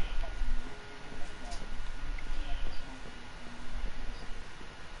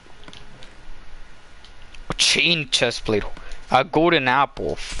 Chain chestplate. A golden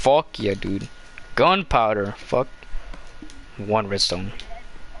apple. Fuck yeah, dude. Gunpowder. Fuck. 1 redstone.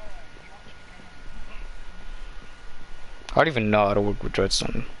 I don't even know how to work with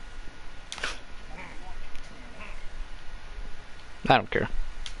redstone. I don't care.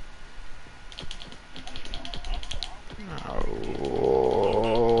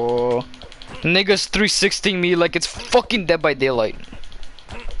 Oh. Niggas 360 me like it's fucking Dead by Daylight.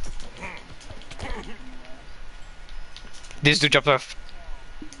 This dude dropped off.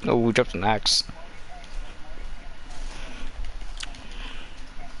 Oh, we dropped an axe.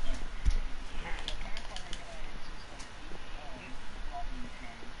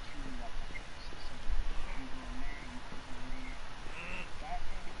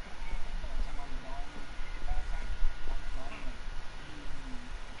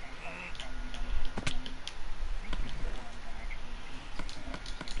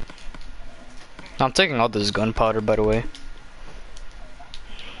 I'm taking all this gunpowder, by the way.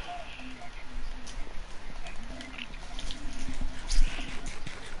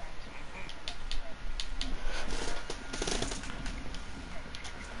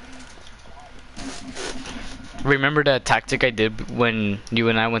 Remember that tactic I did when you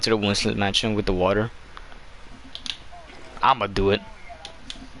and I went to the Winslet mansion with the water? I'ma do it.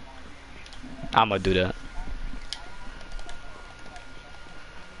 I'ma do that.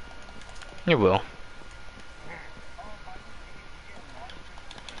 You will.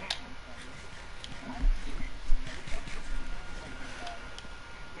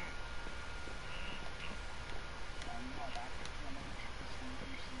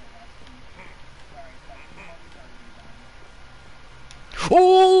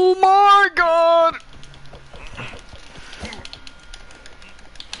 Oh my god!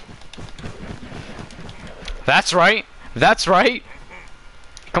 That's right. That's right.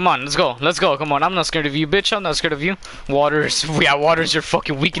 Come on, let's go. Let's go. Come on. I'm not scared of you, bitch. I'm not scared of you. Water's yeah, water's your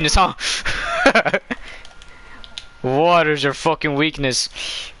fucking weakness, huh? Water's your fucking weakness.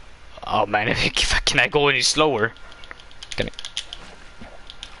 Oh man, can I go any slower? Can I?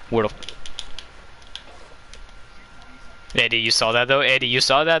 Where the? Eddie, you saw that though? Eddie, you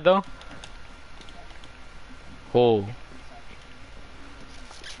saw that though? Oh.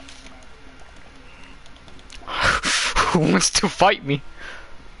 Who wants to fight me?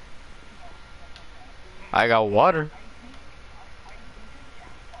 I got water.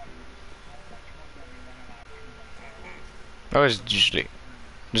 Oh, there's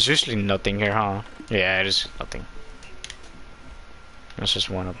usually nothing here, huh? Yeah, it is nothing. That's just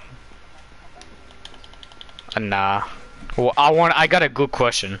one of them. Nah. Well, I got a good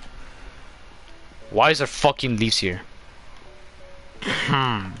question. Why is there fucking leaves here?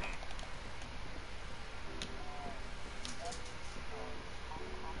 Hmm.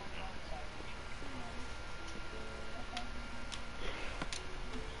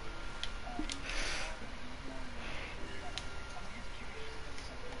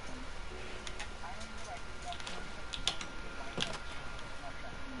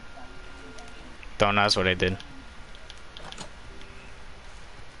 Don't ask what I did.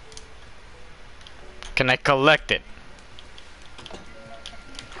 Can I collect it?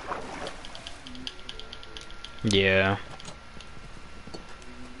 Yeah.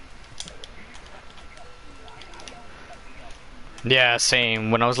 Yeah, same.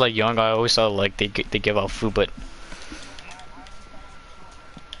 When I was like young, I always thought like they give out food, but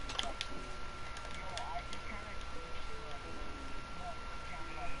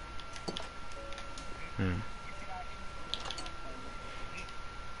hmm.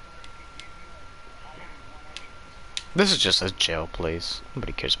 This is just a jail place.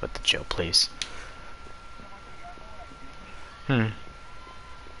 Nobody cares about the jail place. Hmm.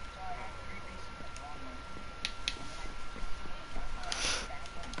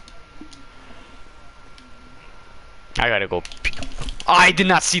 I gotta go. I did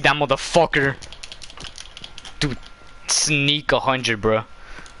not see that motherfucker. Dude, sneak 100, bro.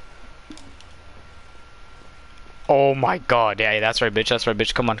 Oh my god. Yeah, that's right, bitch. That's right,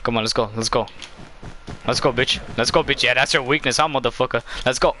 bitch. Come on, come on. Let's go. Let's go. Let's go, bitch. Let's go, bitch. Yeah, that's your weakness, huh, motherfucker.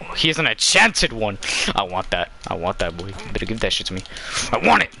 Let's go. He's an enchanted one. I want that. I want that, boy. You better give that shit to me. I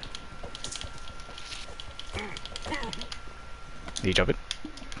want it. Did you drop it?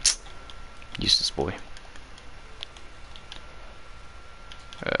 Useless boy.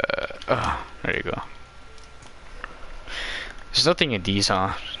 There you go. There's nothing in these,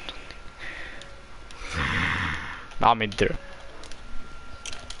 huh? I mean, there.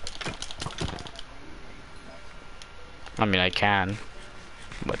 I mean, I can,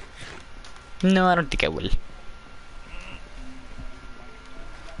 but no, I don't think I will.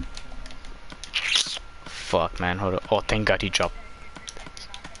 Fuck, man. Hold up. Oh, thank God he dropped.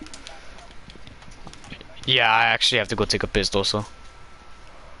 Yeah, I actually have to go take a piss also.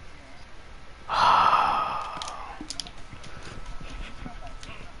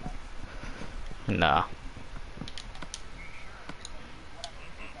 Nah.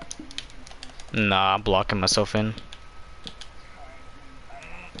 Nah, I'm blocking myself in.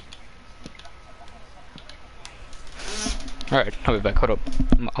 Alright, I'll be back. Hold up.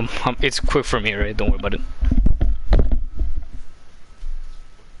 It's quick for me, right? Don't worry about it.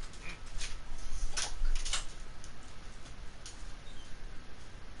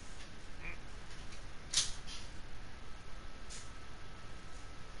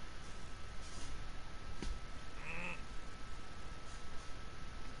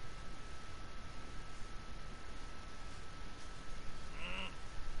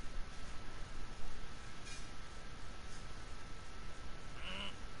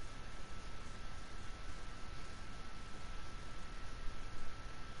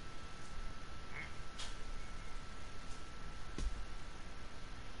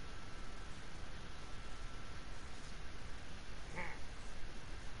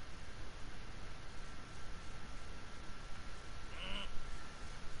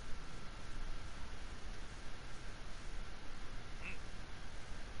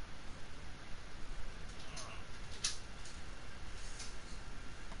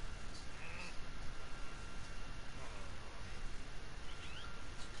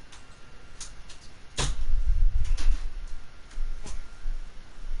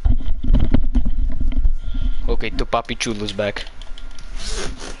 Okay, tu papi chulo's back.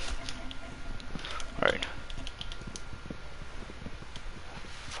 Alright.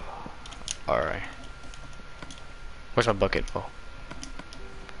 Alright. Where's my bucket? Oh.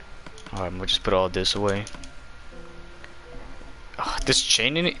 Alright, we'll just put all this away. Does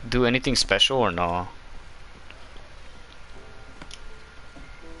chain do anything special or no?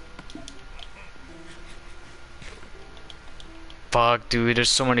 Fuck, dude, there's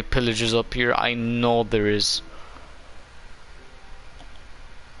so many pillagers up here. I know there is.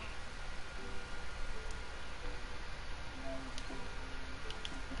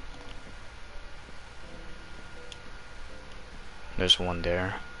 There's one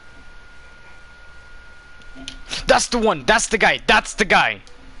there. That's the one! That's the guy! That's the guy!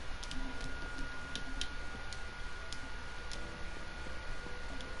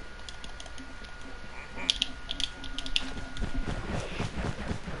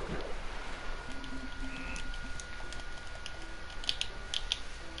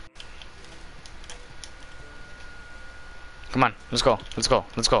 Come on, let's go, let's go,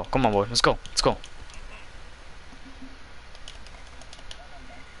 let's go. Come on, boy, let's go, let's go.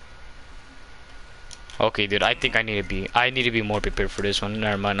 Okay, dude, I think I need to be more prepared for this one.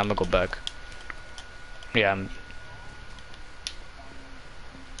 Never mind, I'm gonna go back. Yeah.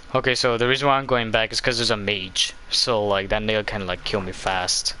 Okay, so the reason why I'm going back is because there's a mage. So like that nigga can like kill me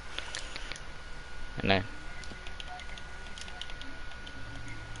fast. And then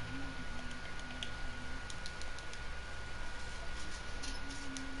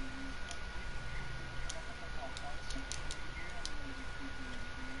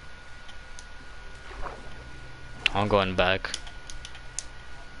I'm going back.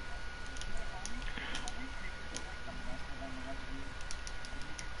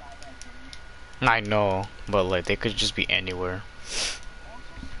 I know, but like they could just be anywhere.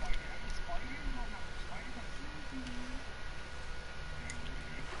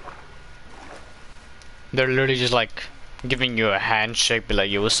 They're literally just like giving you a handshake, be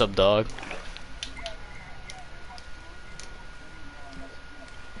like, yo, what's up, dog?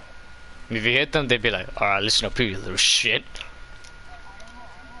 If you hit them, they'd be like, alright, listen up here, you little shit.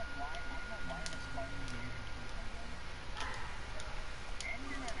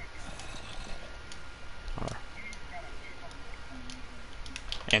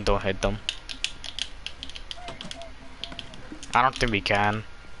 And don't hit them. I don't think we can.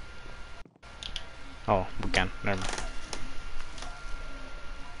 Oh, we can. Never mind.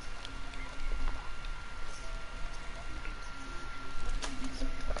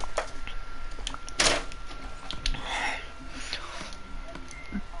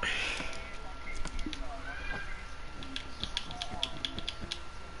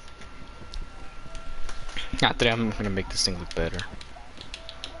 After that, I'm gonna make this thing look better.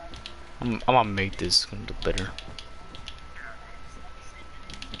 I'm gonna make this look better.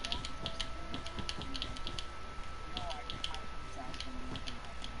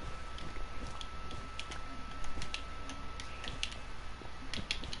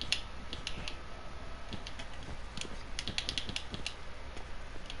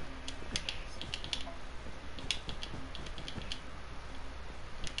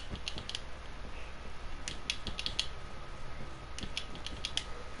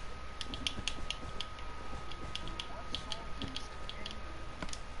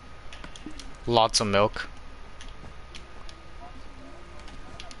 Lots of milk.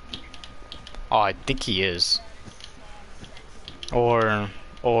 Oh, I think he is. Or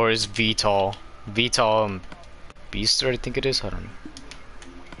is Vital. Vital Beaster, I think it is. I don't know.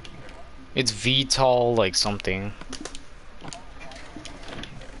 It's Vital like something.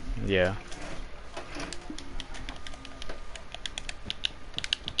 Yeah.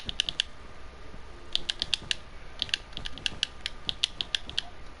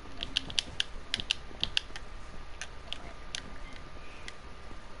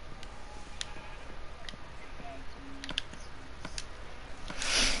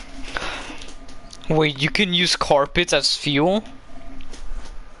 Wait, you can use carpets as fuel?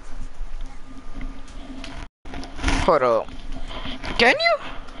 Hold up. Can you?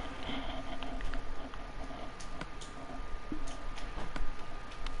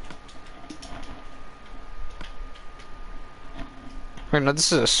 Wait, no,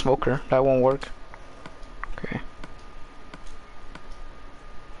 this is a smoker. That won't work. Okay.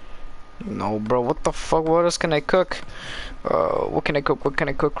 No, bro, what the fuck? What else can I cook? What can I cook? What can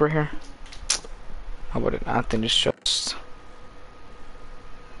I cook right here? How about an Athens chest?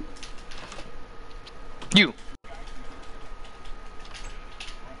 You!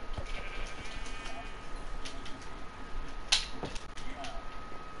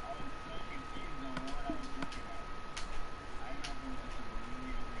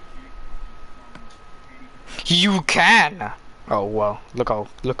 You can. Oh wow! Look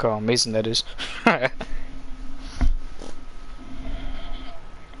how amazing that is.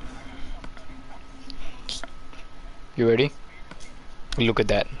 You ready? Look at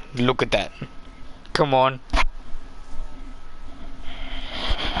that. Look at that. Come on.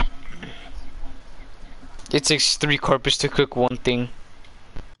 It takes 3 carpets to cook one thing.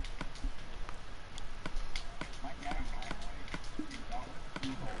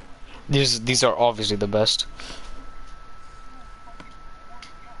 These are obviously the best.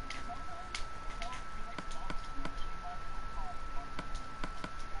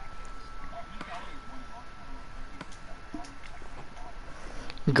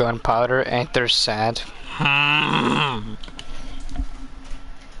 Gunpowder, enter sand.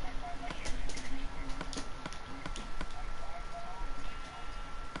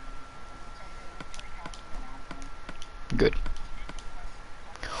 Good.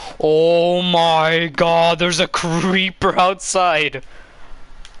 Oh my god, there's a creeper outside.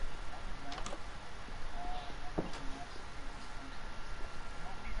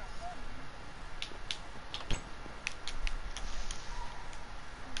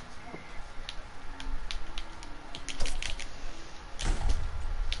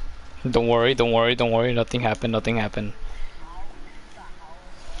 Don't worry, don't worry, don't worry. Nothing happened, nothing happened.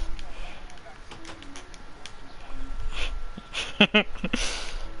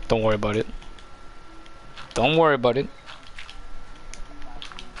 Don't worry about it. Don't worry about it.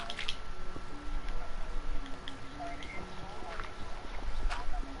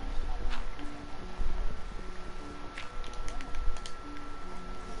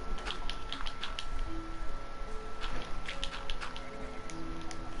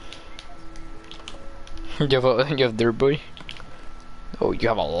 You have dirt, boy? Oh, you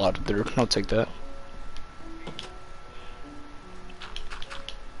have a lot of dirt. I'll take that.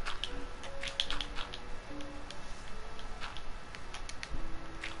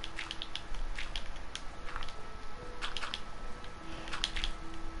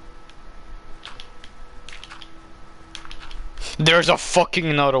 There's a fucking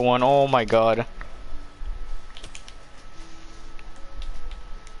another one. Oh my god.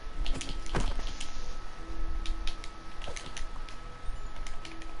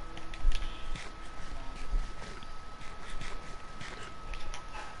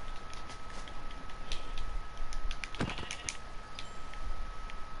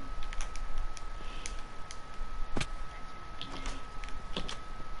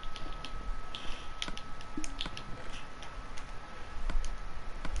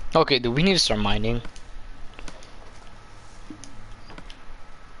 Okay, do we need to start mining?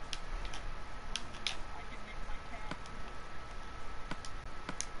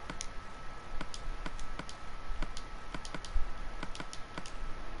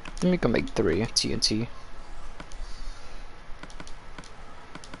 Then we can make 3 TNT.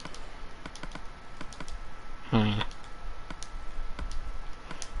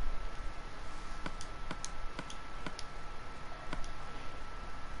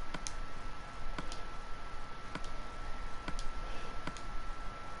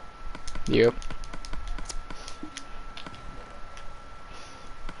 Yep.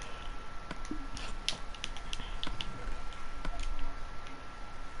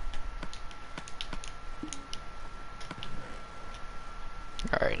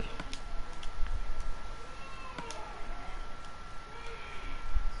 Alright.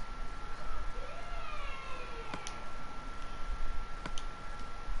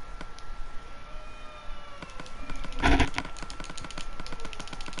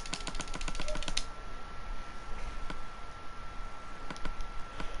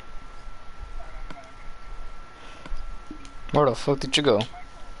 Where the fuck did you go?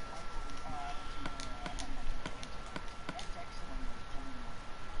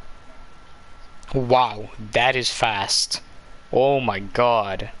 Wow, that is fast. Oh my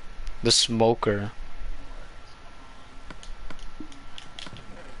god. The smoker.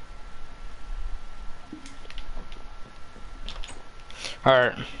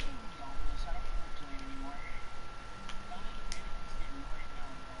 Alright.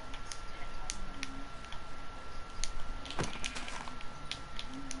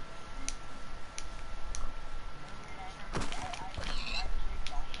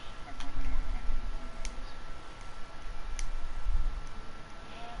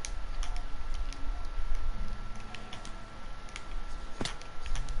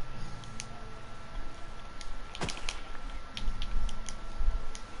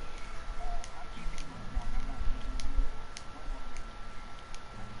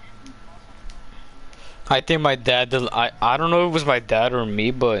 I think my dad, I don't know if it was my dad or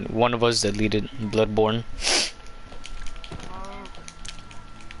me, but one of us deleted Bloodborne.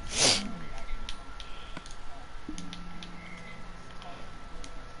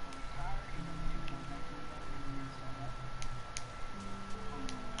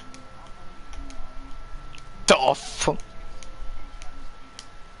 off.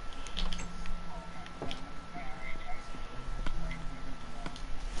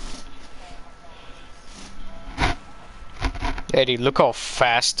 Eddie, look how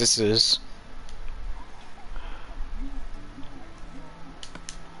fast this is.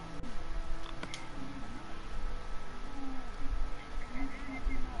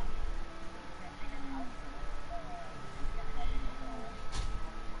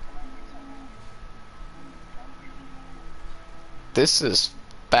 This is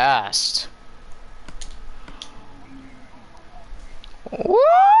fast.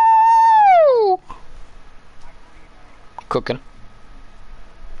 Woo! Cooking.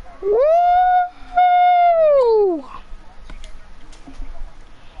 Woo!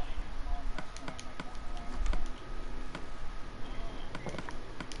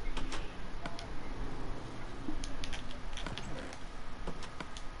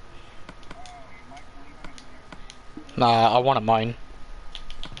 Nah, I want a mine.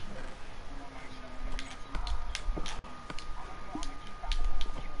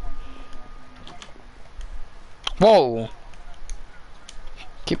 Whoa!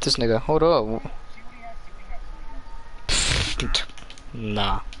 Keep this nigga. Hold up.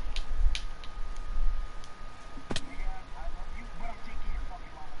 Nah.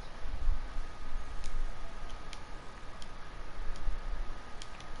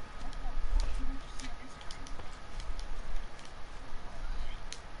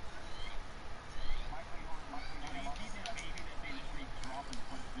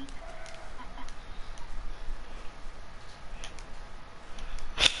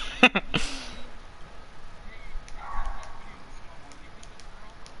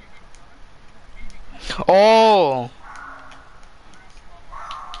 Oh!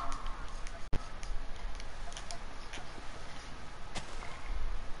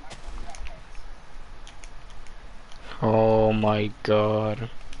 Oh my god.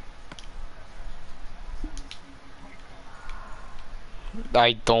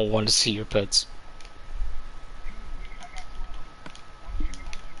 I don't want to see your pets.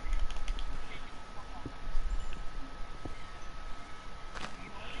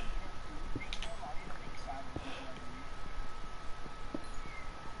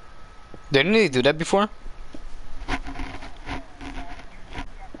 Didn't they do that before?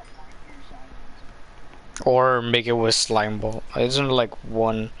 Or make it with slime ball? Isn't it like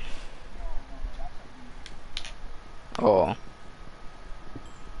one? Oh.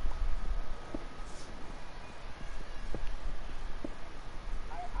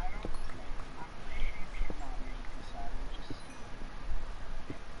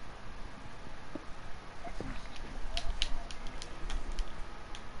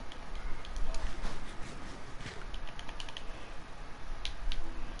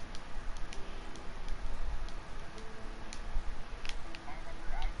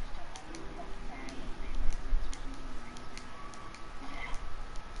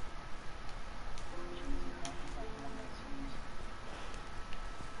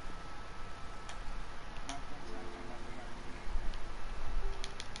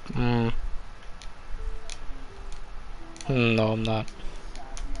 Hmm. No, I'm not.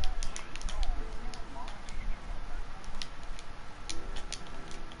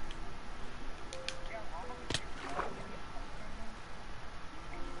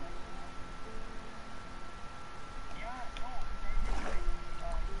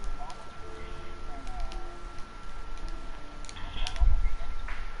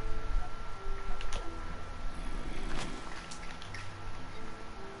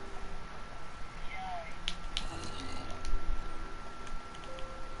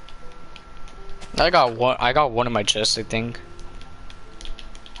 I got one. I got one in my chest, I think.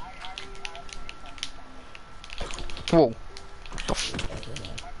 Whoa.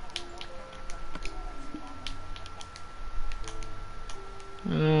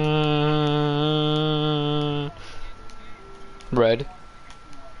 Mm, red.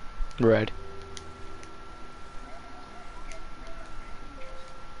 Red.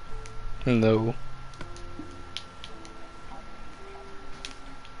 No.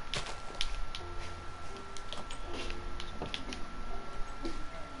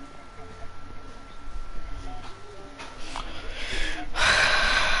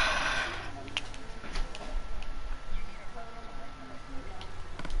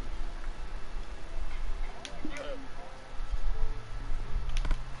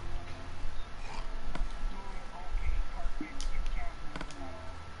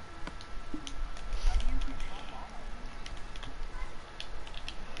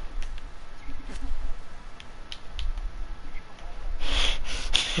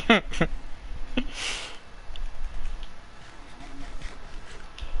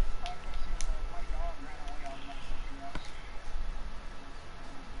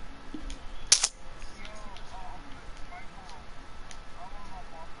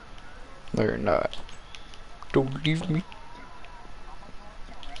 No, you're not. Don't leave me.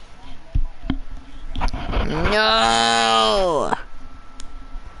 No.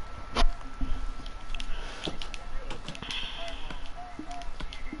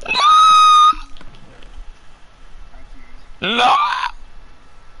 No.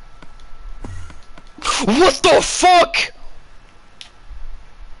 What the fuck?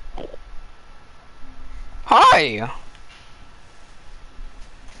 Hi.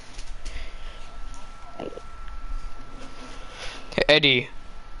 Eddie.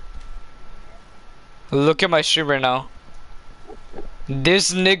 Look at my stream right now.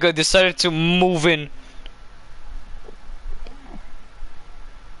 This nigga decided to move in.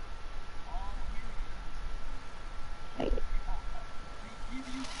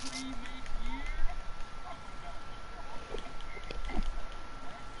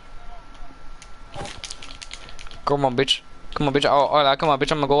 Come on, bitch. Come on, bitch. Oh, come on,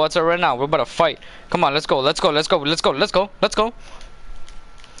 bitch. I'm gonna go outside right now. We're about to fight. Come on, let's go. Let's go. Let's go. Let's go. Let's go. Let's go.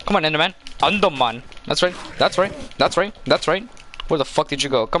 Come on, Enderman. Underman. That's right. That's right. That's right. That's right. Where the fuck did you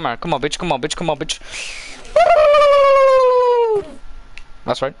go? Come on. Come on, bitch. Come on, bitch. Come on, bitch.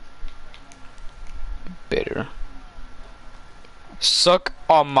 That's right. Bitter. Suck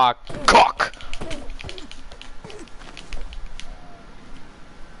on my cock.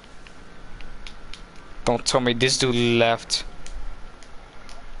 Don't tell me this dude left.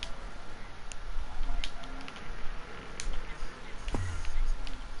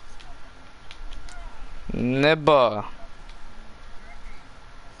 Never.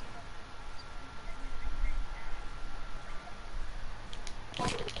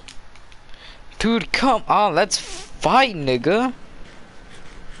 Dude, come on, let's fight, nigga.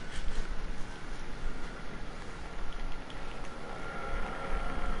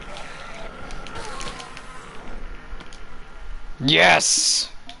 Yes.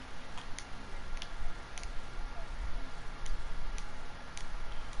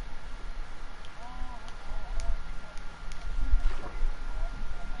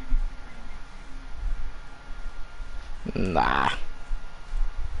 Nah.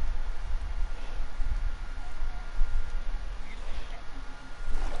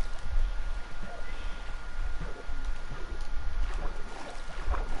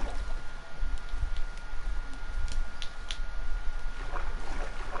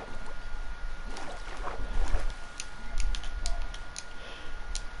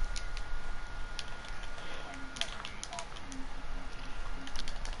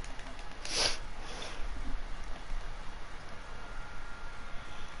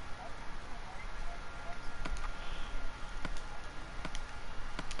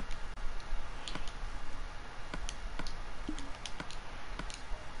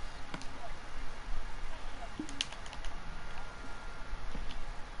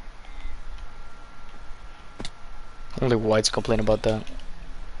 Only whites complain about that.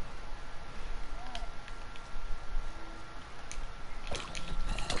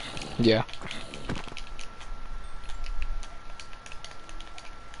 Yeah.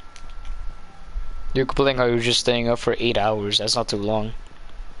 You're complaining how you're just staying up for 8 hours. That's not too long.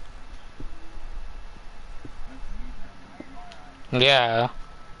 Yeah.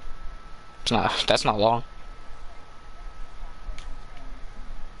 It's not. That's not long.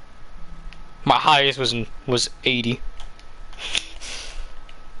 My highest was 80.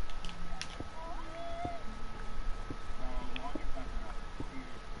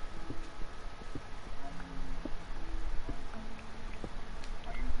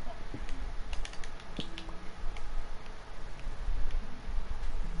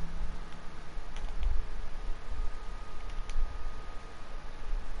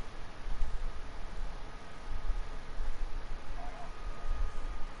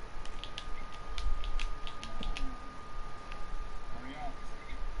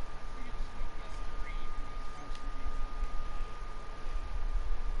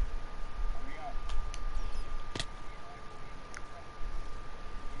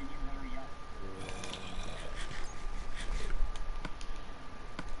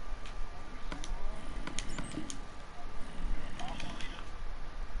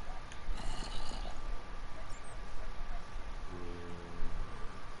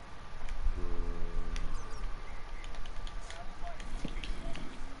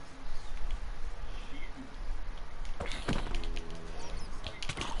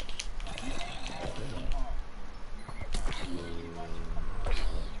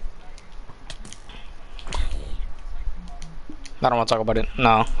 I don't want to talk about it.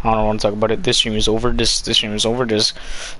 No, I don't want to talk about it. This stream is over. This stream is over.